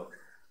don't have the book.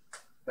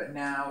 But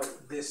now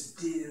this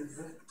div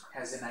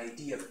has an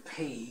ID of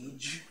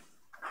page,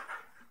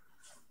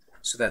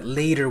 so that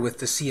later with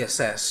the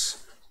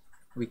CSS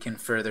we can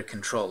further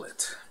control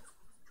it.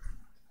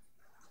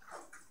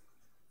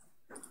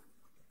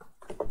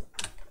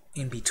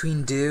 In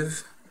between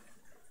div,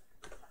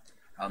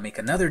 I'll make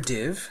another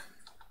div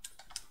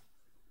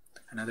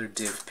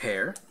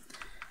pair,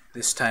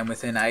 this time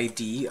with an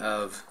ID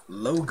of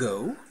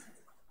logo.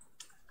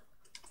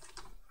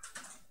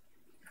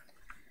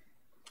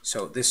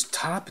 So this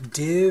top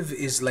div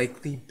is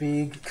like the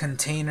big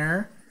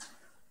container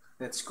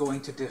that's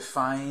going to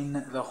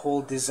define the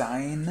whole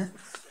design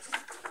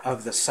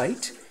of the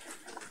site.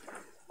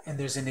 And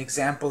there's an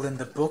example in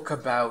the book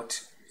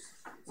about,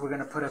 we're going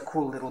to put a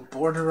cool little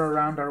border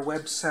around our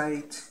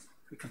website.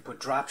 We can put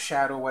drop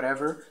shadow,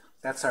 whatever.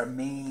 That's our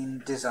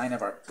main design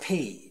of our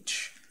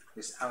page,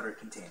 this outer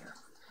container.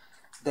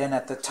 Then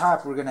at the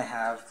top, we're going to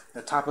have,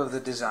 the top of the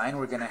design,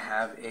 we're going to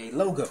have a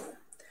logo.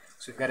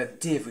 So we've got a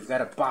div, we've got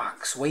a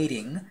box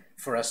waiting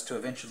for us to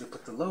eventually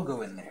put the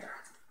logo in there.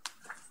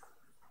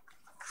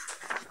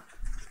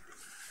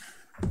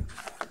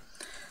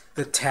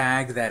 The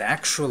tag that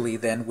actually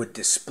then would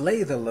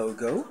display the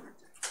logo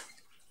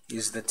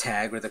is the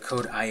tag or the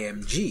code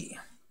img.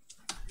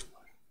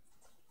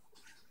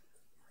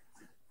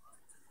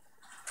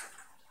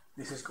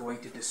 This is going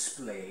to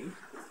display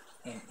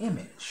an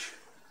image.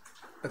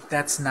 But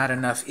that's not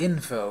enough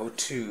info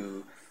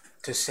to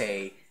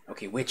say,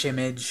 okay, which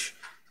image,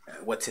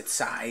 what's its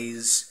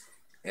size,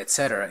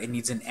 etc. It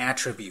needs an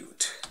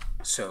attribute.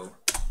 So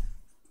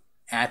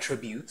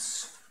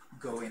attributes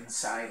go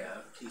inside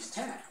of these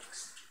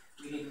tags.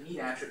 We didn't need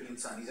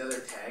attributes on these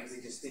other tags,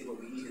 they just did what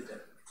we needed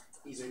them.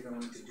 These are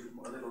going to do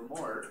a little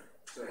more,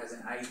 so it has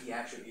an ID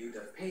attribute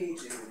of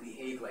page, it will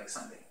behave like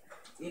something.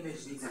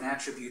 Image needs an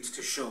attribute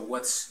to show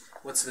what's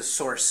the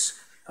source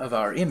of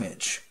our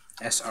image,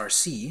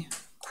 src,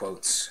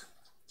 quotes.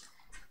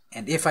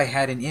 And if I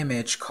had an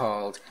image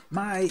called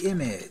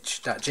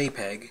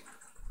myimage.jpg,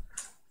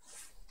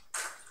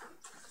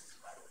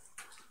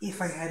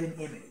 if I had an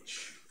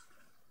image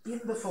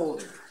in the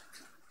folder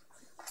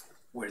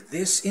where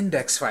this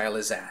index file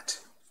is at,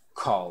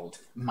 called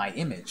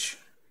myimage,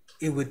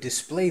 it would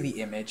display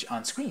the image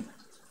on screen.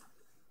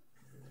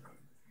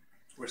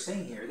 We're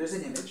saying here, there's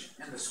an image,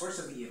 and the source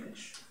of the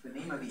image, the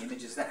name of the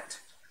image is that.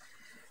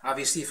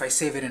 Obviously, if I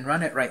save it and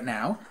run it right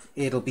now,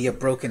 it'll be a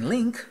broken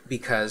link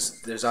because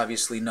there's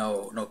obviously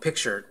no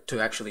picture to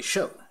actually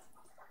show.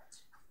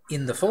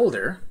 In the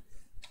folder,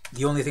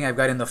 the only thing I've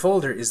got in the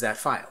folder is that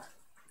file.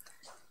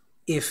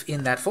 if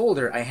in that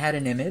folder I had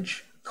an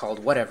image called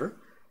whatever,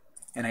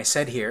 and I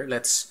said here,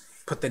 let's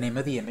put the name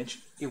of the image,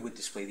 it would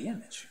display the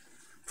image.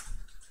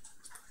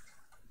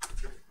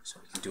 So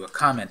we can do a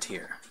comment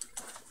here.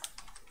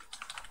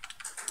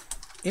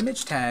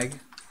 Image tag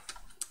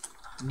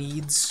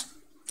needs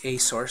a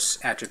source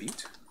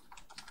attribute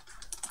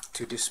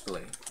to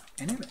display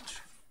an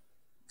image,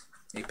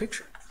 a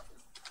picture.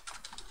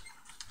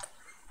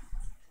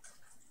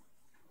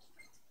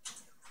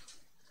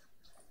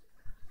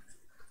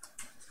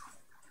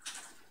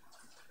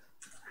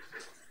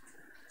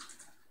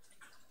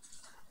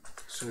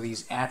 So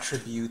these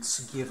attributes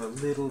give a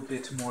little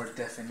bit more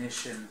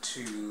definition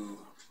to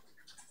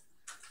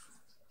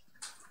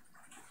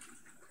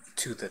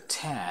the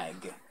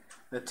tag.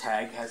 The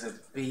tag has a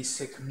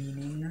basic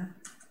meaning,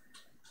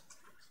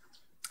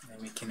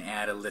 and we can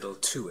add a little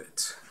to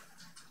it.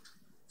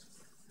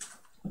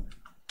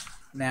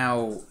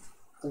 Now,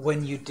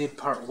 when you did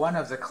part 1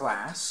 of the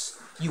class,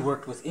 you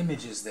worked with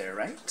images there,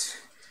 right?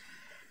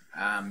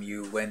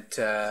 You went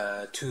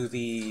to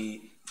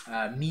the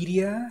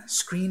media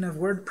screen of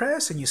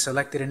WordPress, and you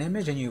selected an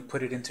image and you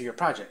put it into your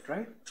project,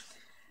 right?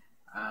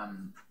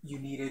 You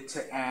needed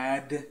to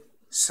add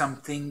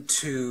something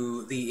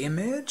to the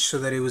image so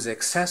that it was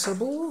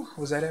accessible.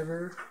 Was that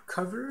ever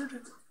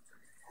covered?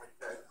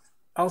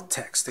 Alt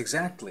text,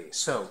 exactly.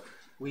 So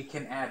we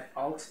can add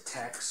alt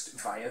text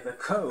via the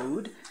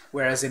code,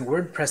 whereas in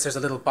WordPress there's a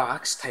little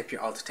box, type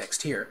your alt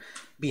text here.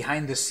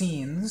 Behind the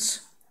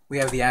scenes, we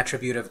have the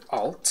attribute of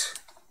alt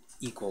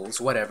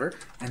equals whatever,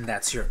 and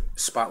that's your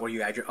spot where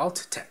you add your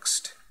alt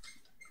text.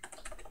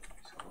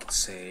 So let's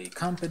say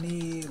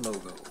company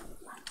logo.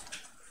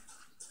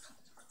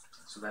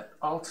 So that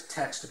alt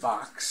text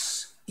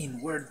box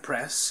in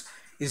WordPress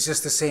is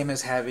just the same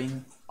as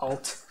having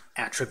alt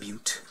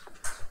attribute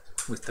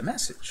with the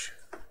message.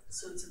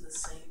 So it's in the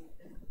same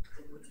thing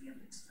with the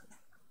image.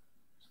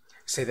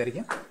 Say that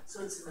again?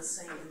 So it's in the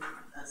same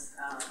as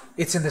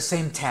It's in the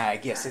same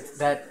tag, yes.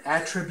 That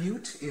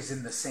attribute is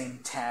in the same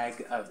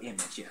tag of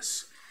image,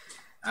 yes.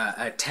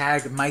 A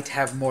tag might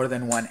have more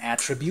than one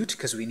attribute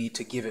because we need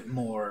to give it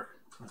more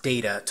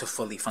data to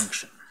fully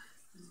function.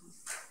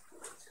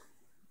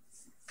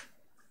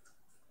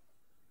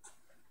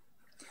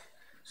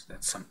 So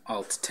that's some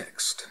alt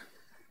text.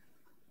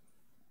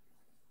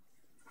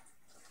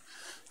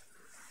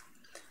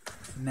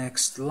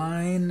 Next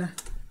line,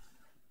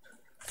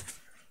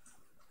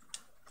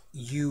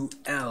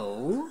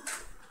 UL.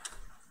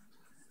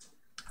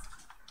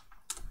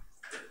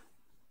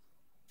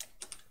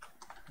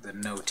 The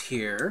note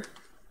here,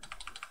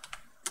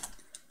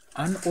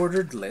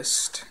 unordered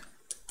list,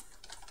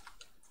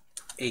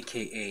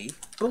 aka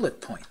bullet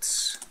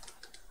points,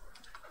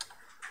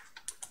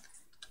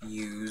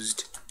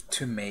 used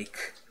to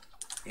make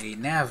a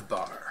nav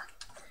bar.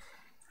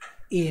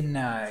 In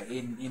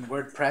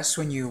WordPress,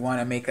 when you want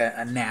to make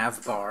a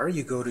nav bar,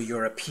 you go to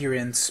your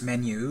appearance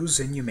menus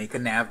and you make a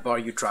nav bar,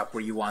 you drop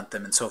where you want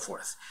them, and so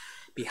forth.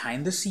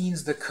 Behind the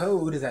scenes, the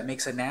code that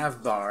makes a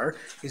nav bar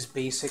is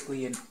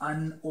basically an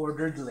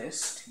unordered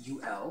list,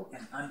 UL,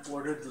 an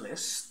unordered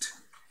list.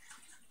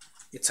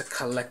 It's a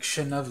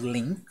collection of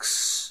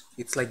links.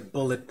 It's like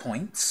bullet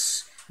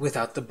points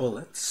without the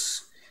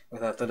bullets,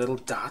 without the little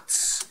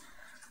dots.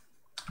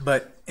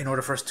 But in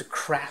order for us to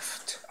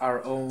craft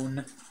our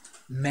own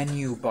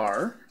menu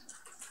bar,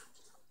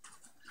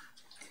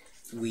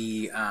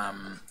 we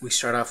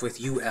start off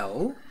with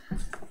UL.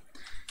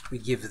 We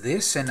give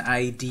this an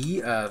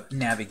ID of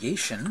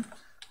navigation.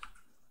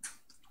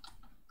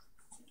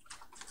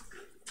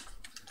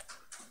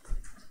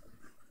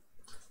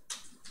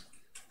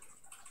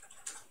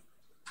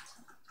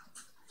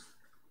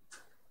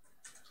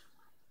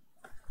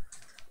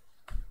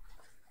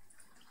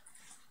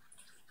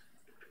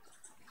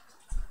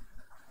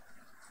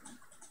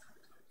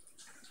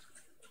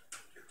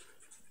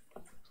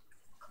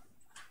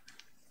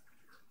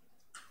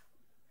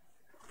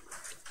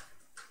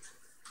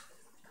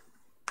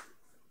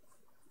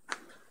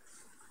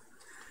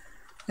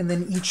 And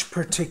then each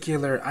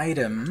particular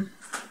item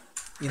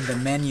in the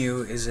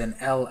menu is an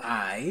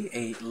LI,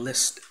 a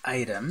list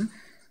item.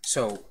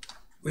 So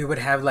we would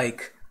have,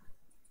 like,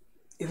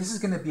 if this is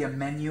going to be a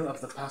menu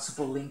of the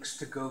possible links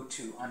to go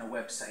to on a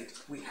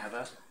website, we have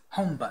a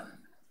home button,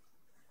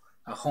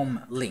 a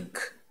home link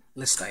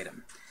list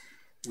item.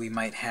 We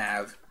might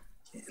have,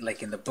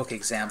 like in the book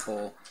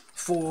example,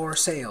 for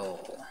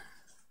sale.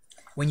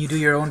 When you do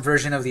your own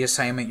version of the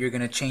assignment, you're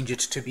going to change it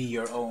to be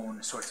your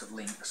own sorts of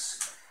links.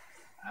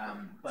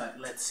 But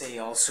let's say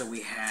also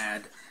we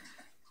had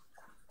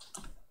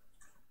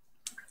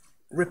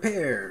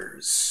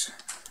repairs,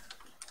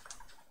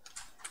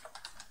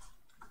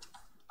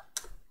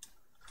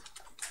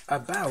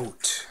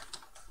 about,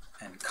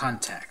 and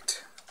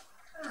contact.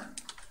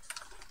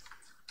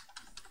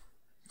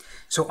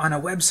 So on a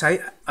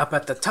website, up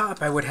at the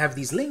top, I would have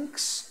these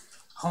links: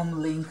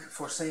 home link,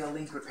 for sale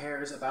link,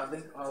 repairs, about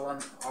link,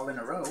 all in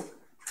a row.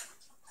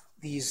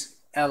 These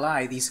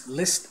LI, these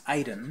list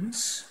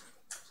items,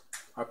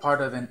 are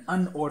part of an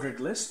unordered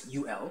list,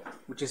 UL,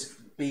 which is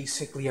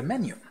basically a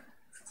menu.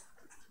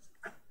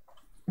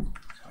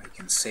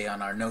 can say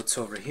on our notes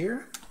over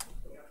here,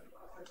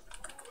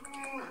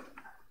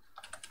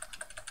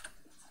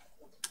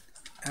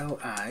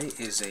 li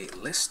is a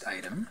list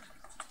item.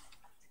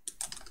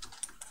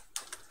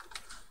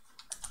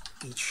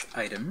 Each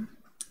item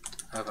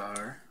of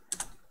our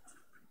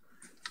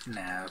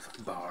nav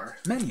bar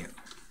menu.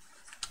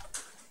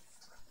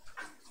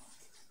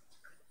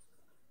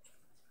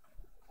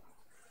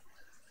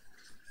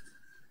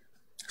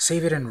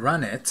 Save it and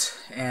run it,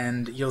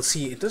 and you'll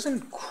see it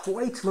doesn't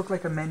quite look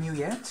like a menu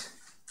yet.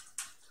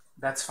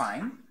 That's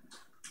fine,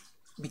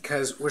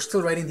 because we're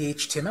still writing the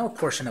HTML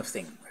portion of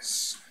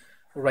things.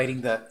 We're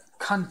writing the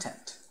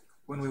content.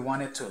 When we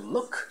want it to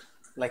look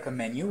like a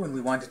menu, when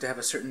we want it to have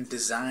a certain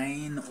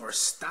design or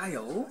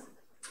style,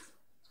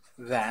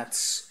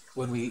 that's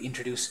when we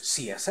introduce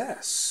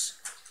CSS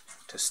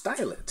to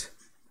style it.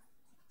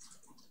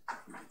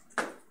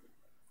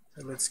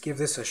 So let's give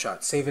this a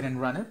shot. Save it and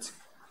run it.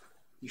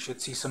 You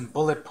should see some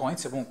bullet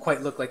points. It won't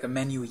quite look like a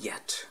menu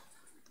yet.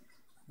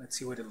 Let's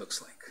see what it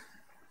looks like.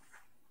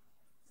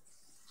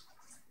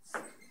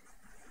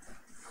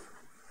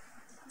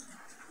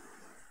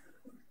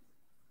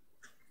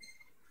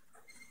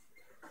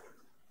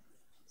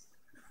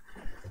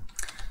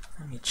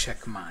 Let me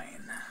check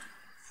mine.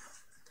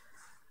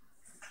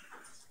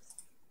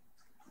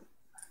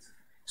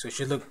 So it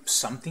should look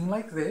something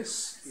like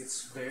this.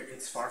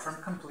 It's far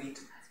from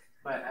complete,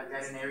 but I've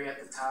got an area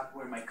at the top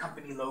where my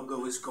company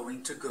logo is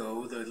going to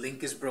go. The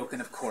link is broken,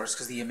 of course,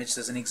 because the image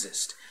doesn't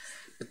exist.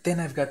 But then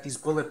I've got these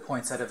bullet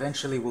points that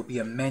eventually will be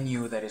a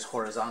menu that is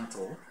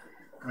horizontal.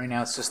 Right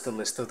now it's just a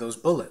list of those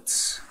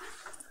bullets.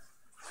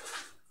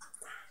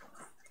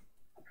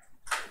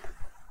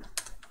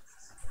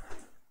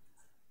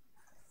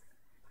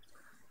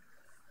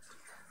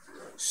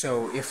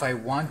 So if I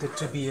wanted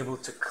to be able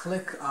to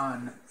click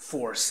on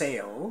for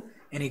sale,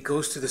 and it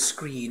goes to the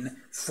screen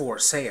for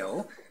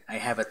sale, I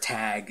have a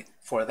tag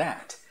for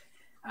that.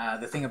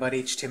 The thing about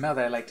HTML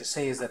that I like to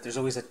say is that there's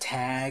always a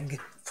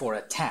tag for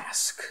a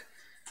task.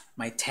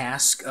 My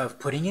task of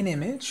putting an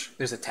image,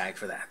 there's a tag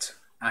for that,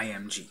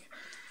 IMG.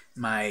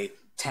 My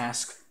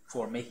task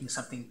for making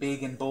something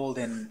big and bold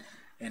and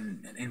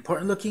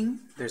important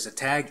looking, there's a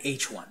tag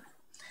H1.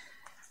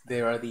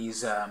 There are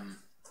these,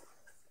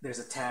 there's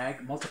a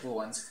tag, multiple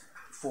ones,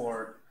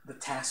 for the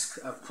task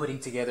of putting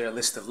together a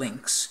list of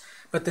links.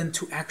 But then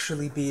to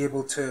actually be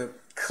able to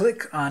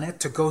click on it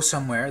to go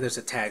somewhere, there's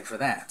a tag for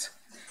that.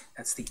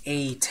 That's the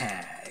A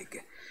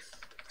tag.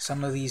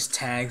 Some of these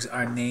tags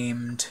are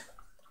named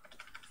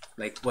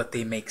like what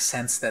they make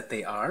sense that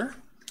they are,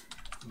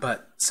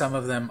 but some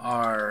of them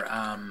are,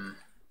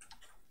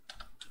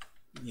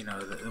 you know,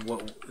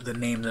 the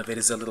name of it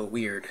is a little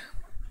weird.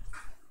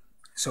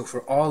 So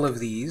for all of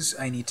these,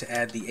 I need to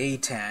add the A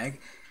tag,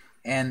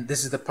 and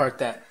this is the part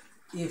that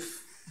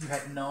if you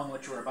had known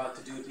what you were about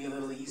to do, it'd be a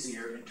little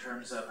easier in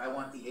terms of I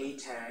want the A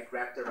tag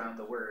wrapped around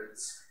the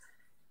words,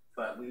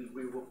 but we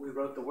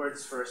wrote the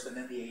words first and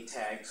then the A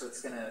tag, so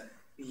it's going to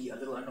be a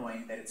little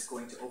annoying that it's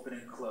going to open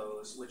and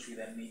close, which we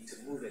then need to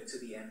move it to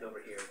the end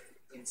over here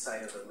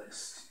inside of the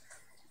list.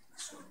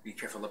 So be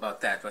careful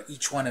about that. But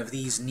each one of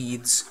these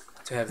needs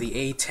to have the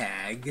A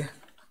tag.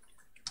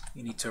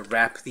 You need to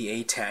wrap the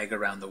A tag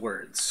around the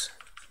words.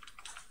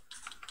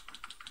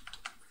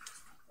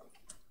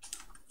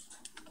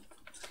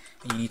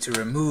 And you need to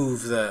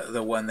remove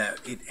the one that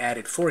it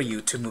added for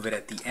you to move it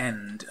at the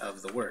end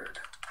of the word.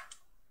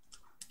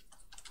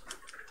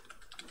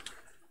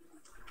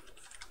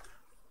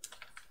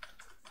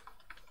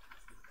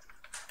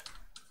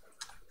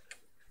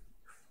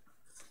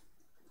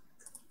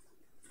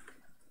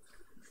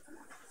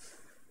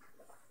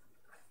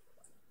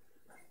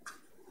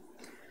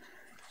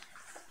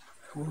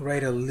 We'll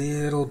write a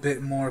little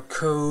bit more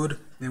code,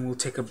 then we'll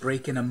take a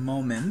break in a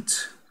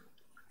moment.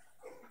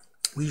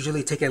 We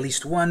usually take at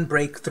least one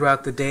break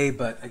throughout the day,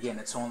 but again,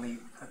 it's only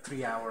a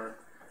 3-hour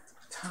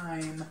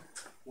time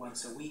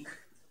once a week.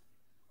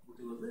 We'll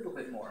do a little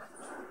bit more.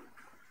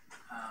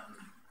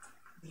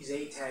 These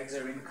A tags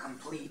are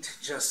incomplete,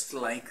 just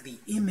like the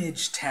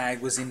image tag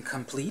was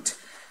incomplete.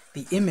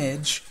 The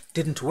image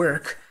didn't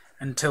work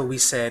until we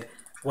said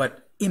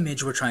what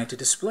image we're trying to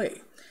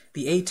display.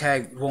 The A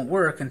tag won't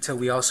work until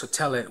we also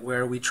tell it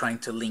where we're trying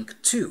to link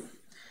to.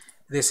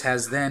 This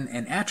has then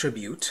an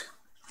attribute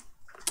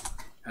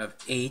of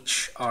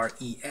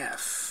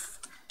href.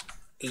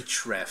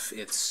 href,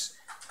 it's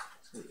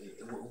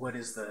what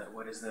is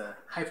the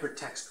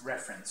hypertext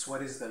reference?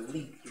 What is the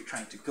link you're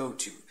trying to go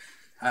to?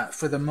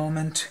 For the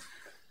moment,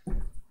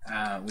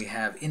 we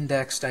have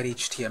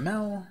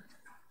index.html,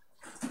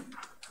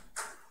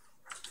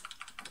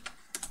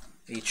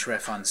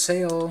 href on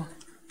sale.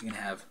 You can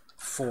have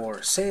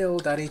for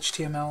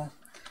sale.html.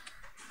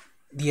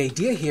 The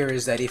idea here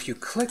is that if you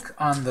click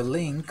on the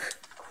link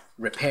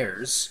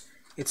repairs,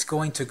 it's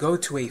going to go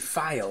to a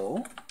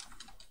file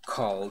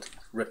called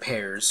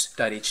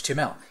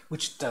repairs.html,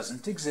 which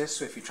doesn't exist,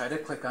 so if you try to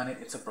click on it,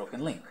 it's a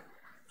broken link.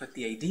 But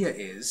the idea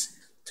is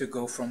to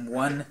go from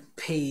one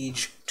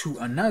page to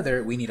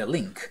another, we need a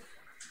link.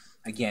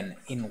 Again,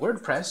 in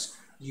WordPress,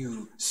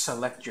 You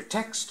select your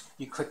text,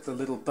 you click the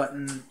little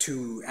button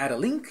to add a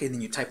link, and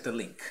then you type the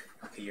link.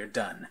 Okay, you're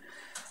done.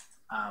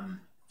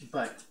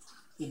 But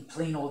in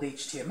plain old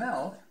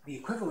HTML, the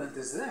equivalent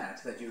is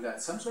that you've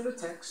got some sort of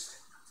text,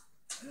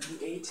 and then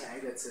the A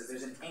tag that says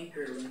there's an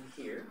anchor link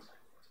here.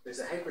 There's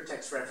a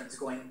hypertext reference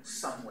going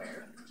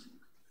somewhere,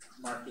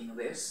 marking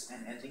this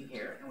and ending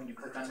here, and when you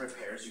click on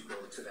repairs, you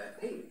go to that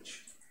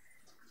page.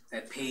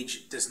 That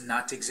page does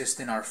not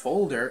exist in our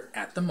folder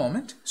at the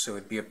moment, so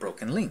it'd be a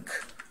broken link.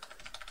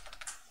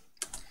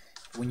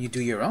 When you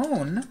do your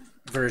own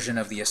version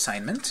of the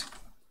assignment,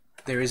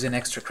 there is an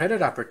extra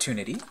credit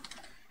opportunity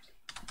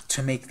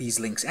to make these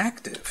links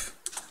active.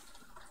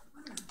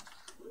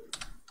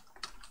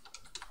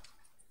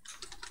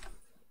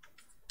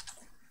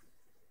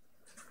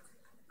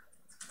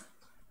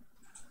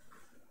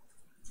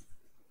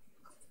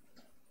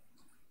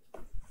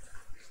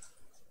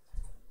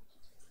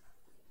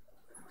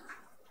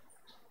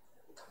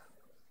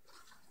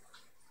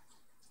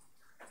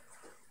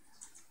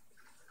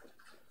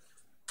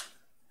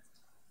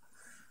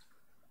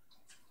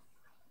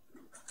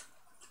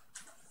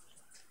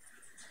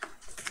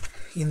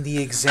 In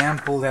the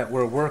example that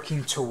we're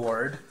working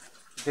toward,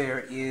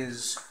 there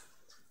is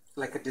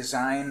like a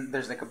design,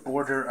 there's like a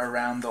border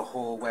around the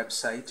whole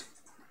website.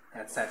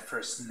 That's that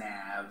first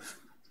nav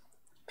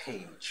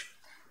page.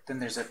 Then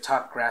there's a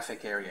top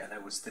graphic area.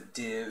 That was the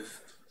div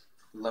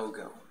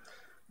logo.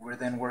 We're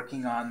then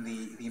working on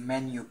the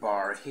menu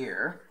bar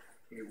here.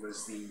 It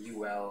was the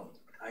UL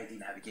ID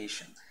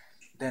navigation.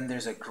 Then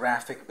there's a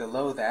graphic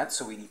below that,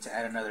 so we need to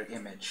add another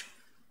image.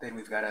 Then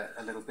we've got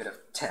a little bit of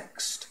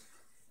text.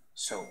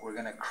 So we're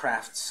going to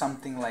craft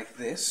something like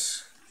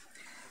this.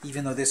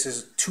 Even though this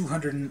is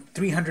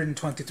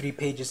 323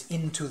 pages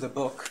into the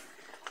book,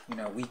 you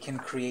know, we can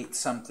create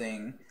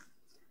something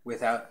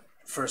without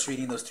first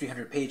reading those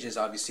 300 pages.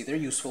 Obviously, they're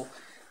useful,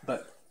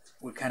 but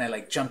we're kind of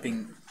like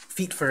jumping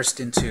feet first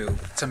into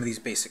some of these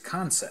basic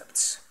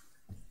concepts.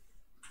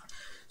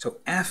 So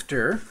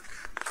after...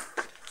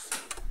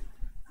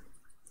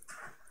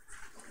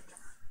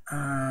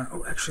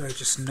 oh, actually, I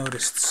just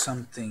noticed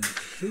something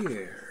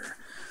here.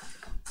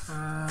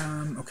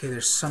 Okay,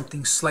 there's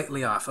something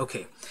slightly off.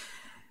 Okay,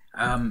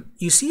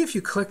 you see if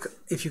you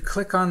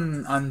click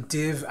on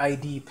div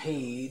ID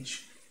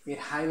page, it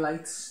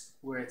highlights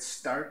where it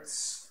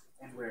starts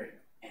and where it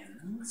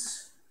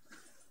ends,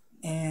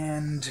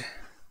 and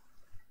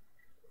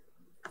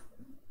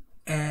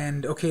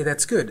okay,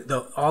 that's good.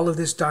 All of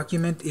this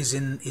document is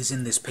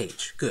in this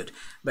page. Good,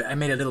 but I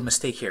made a little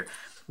mistake here.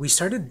 We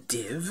started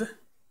div,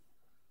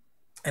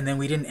 and then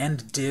we didn't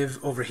end div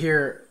over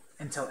here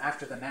until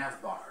after the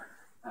nav bar.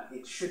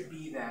 It should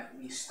be that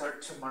we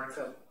start to mark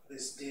up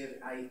this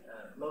div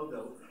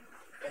logo,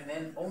 and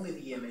then only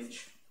the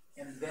image,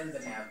 and then the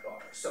nav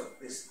bar. So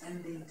this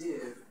ending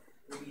div,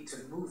 we need to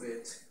move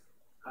it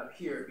up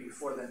here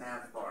before the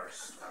nav bar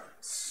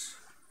starts.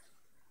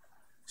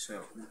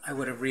 So I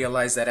would have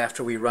realized that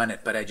after we run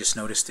it, but I just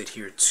noticed it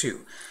here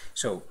too.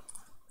 So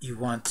you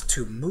want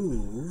to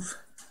move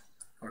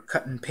or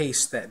cut and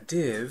paste that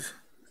div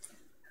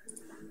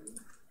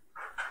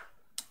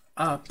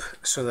up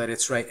so that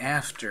it's right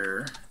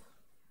after,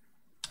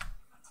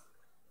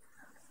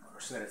 or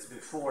so that it's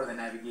before the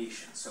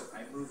navigation. So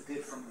I moved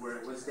it from where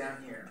it was down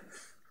here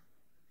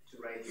to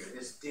right here.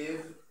 This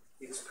div,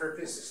 its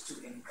purpose is to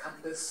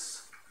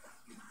encompass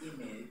the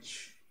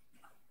image,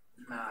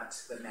 not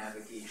the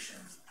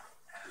navigation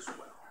as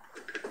well.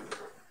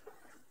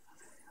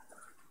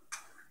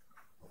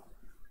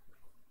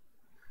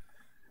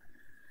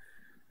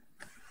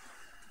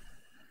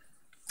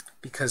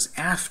 Because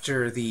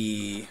after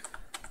the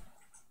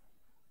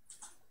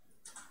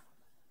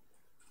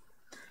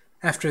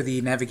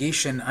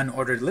navigation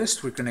unordered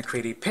list, we're going to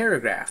create a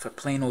paragraph, a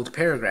plain old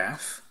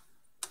paragraph.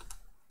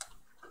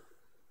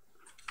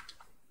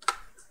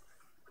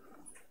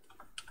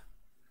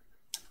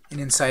 And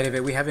inside of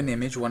it, we have an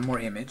image, one more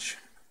image.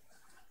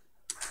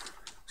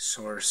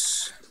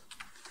 Source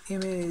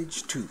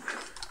image 2.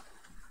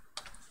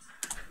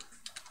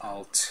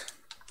 Alt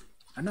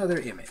another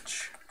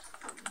image.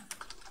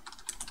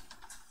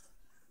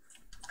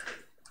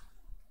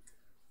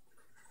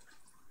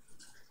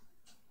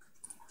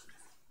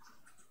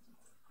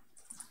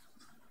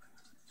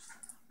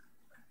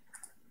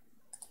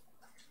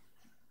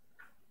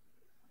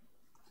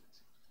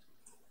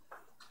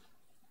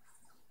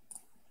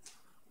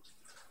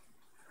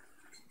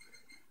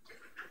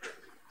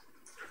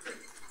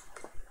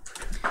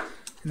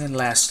 And then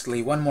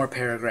lastly, one more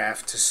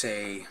paragraph to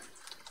say,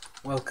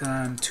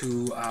 welcome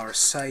to our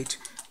site.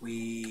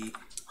 We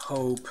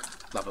hope,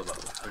 blah, blah, blah,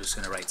 blah. I'm just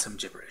going to write some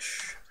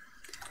gibberish.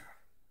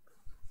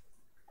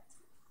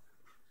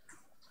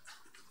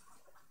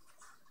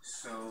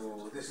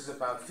 So this is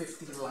about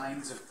 50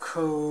 lines of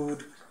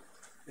code.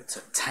 It's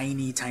a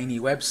tiny, tiny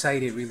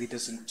website. It really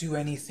doesn't do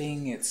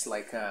anything. It's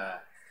like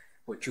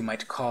what you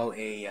might call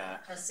a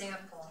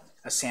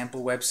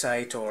sample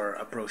website or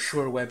a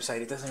brochure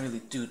website. It doesn't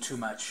really do too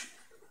much.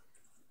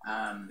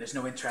 There's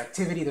no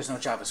interactivity, there's no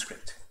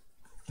JavaScript.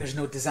 There's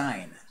no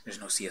design, there's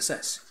no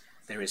CSS.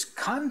 There is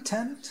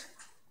content,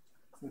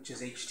 which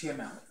is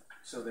HTML.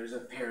 So there's a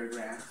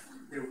paragraph,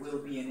 there will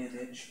be an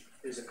image,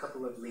 there's a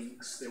couple of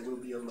links, there will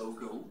be a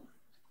logo.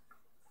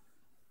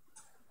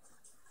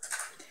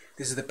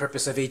 This is the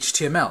purpose of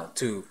HTML,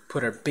 to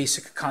put our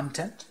basic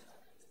content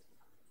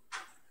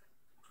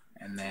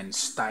and then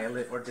style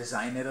it or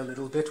design it a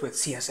little bit with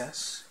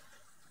CSS,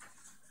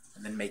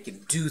 and then make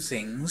it do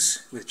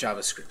things with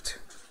JavaScript.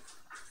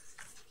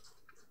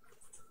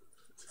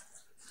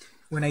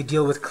 When I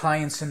deal with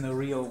clients in the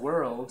real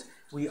world,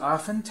 we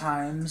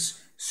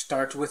oftentimes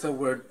start with a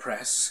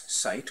WordPress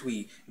site.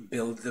 We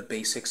build the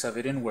basics of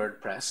it in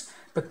WordPress,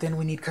 but then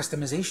we need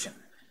customization.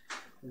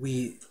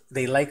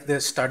 They like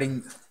the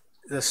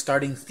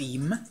starting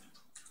theme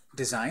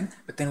design,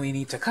 but then we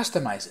need to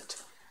customize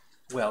it.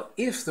 Well,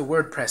 if the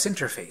WordPress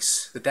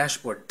interface, the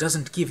dashboard,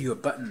 doesn't give you a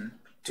button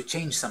to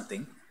change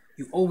something,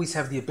 you always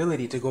have the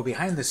ability to go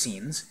behind the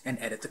scenes and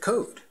edit the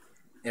code.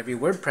 Every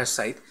WordPress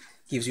site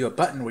gives you a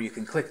button where you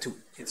can click to,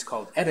 it's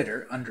called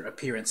Editor, under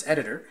Appearance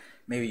Editor.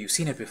 Maybe you've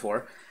seen it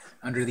before.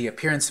 Under the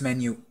Appearance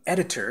menu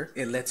Editor,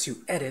 it lets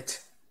you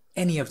edit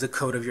any of the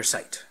code of your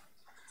site.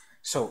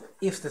 So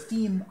if the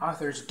theme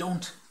authors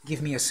don't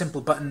give me a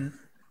simple button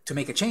to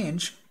make a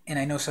change, and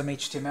I know some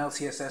HTML,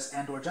 CSS,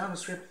 and or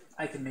JavaScript,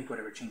 I can make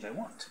whatever change I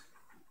want.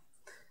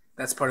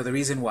 That's part of the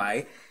reason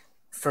why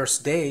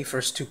first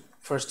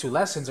two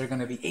lessons are going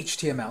to be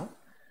HTML.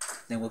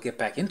 Then we'll get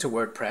back into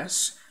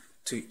WordPress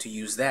to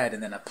use that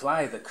and then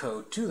apply the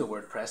code to the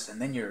WordPress,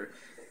 and then you're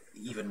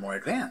even more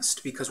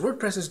advanced, because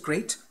WordPress is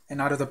great and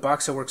out of the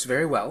box it works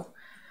very well,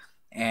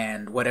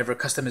 and whatever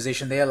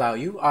customization they allow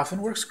you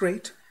often works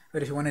great.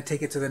 But if you want to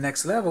take it to the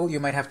next level,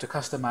 you might have to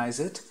customize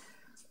it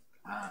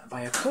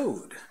via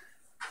code.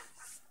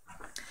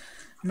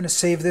 I'm going to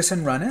save this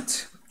and run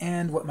it,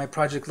 and what my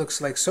project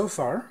looks like so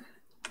far,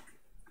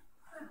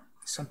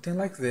 something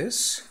like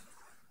this.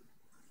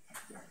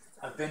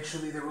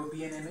 Eventually there will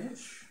be an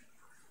image.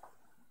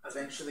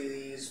 Eventually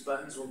these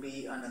buttons will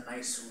be on a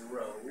nice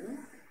row.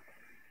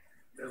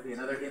 There will be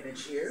another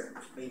image here,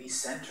 maybe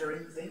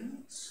centering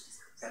things,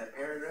 got a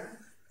paragraph,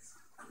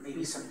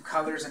 maybe some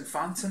colors and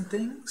fonts and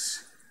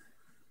things.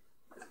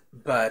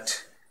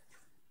 But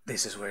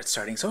this is where it's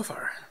starting so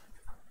far.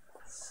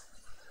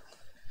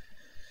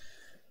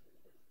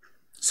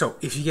 So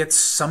if you get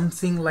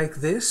something like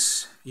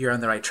this, you're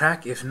on the right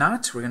track. If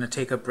not, we're going to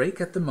take a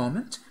break at the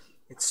moment.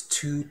 It's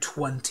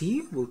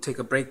 2:20. We'll take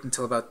a break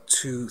until about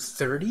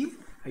 2:30.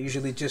 I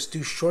usually just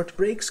do short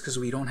breaks because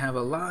we don't have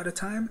a lot of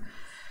time.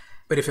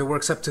 But if it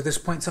works up to this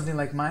point, something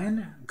like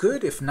mine,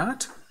 good. If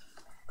not,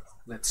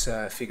 let's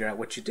figure out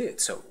what you did.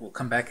 So we'll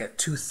come back at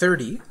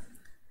 2:30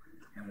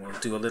 and we'll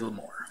do a little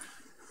more.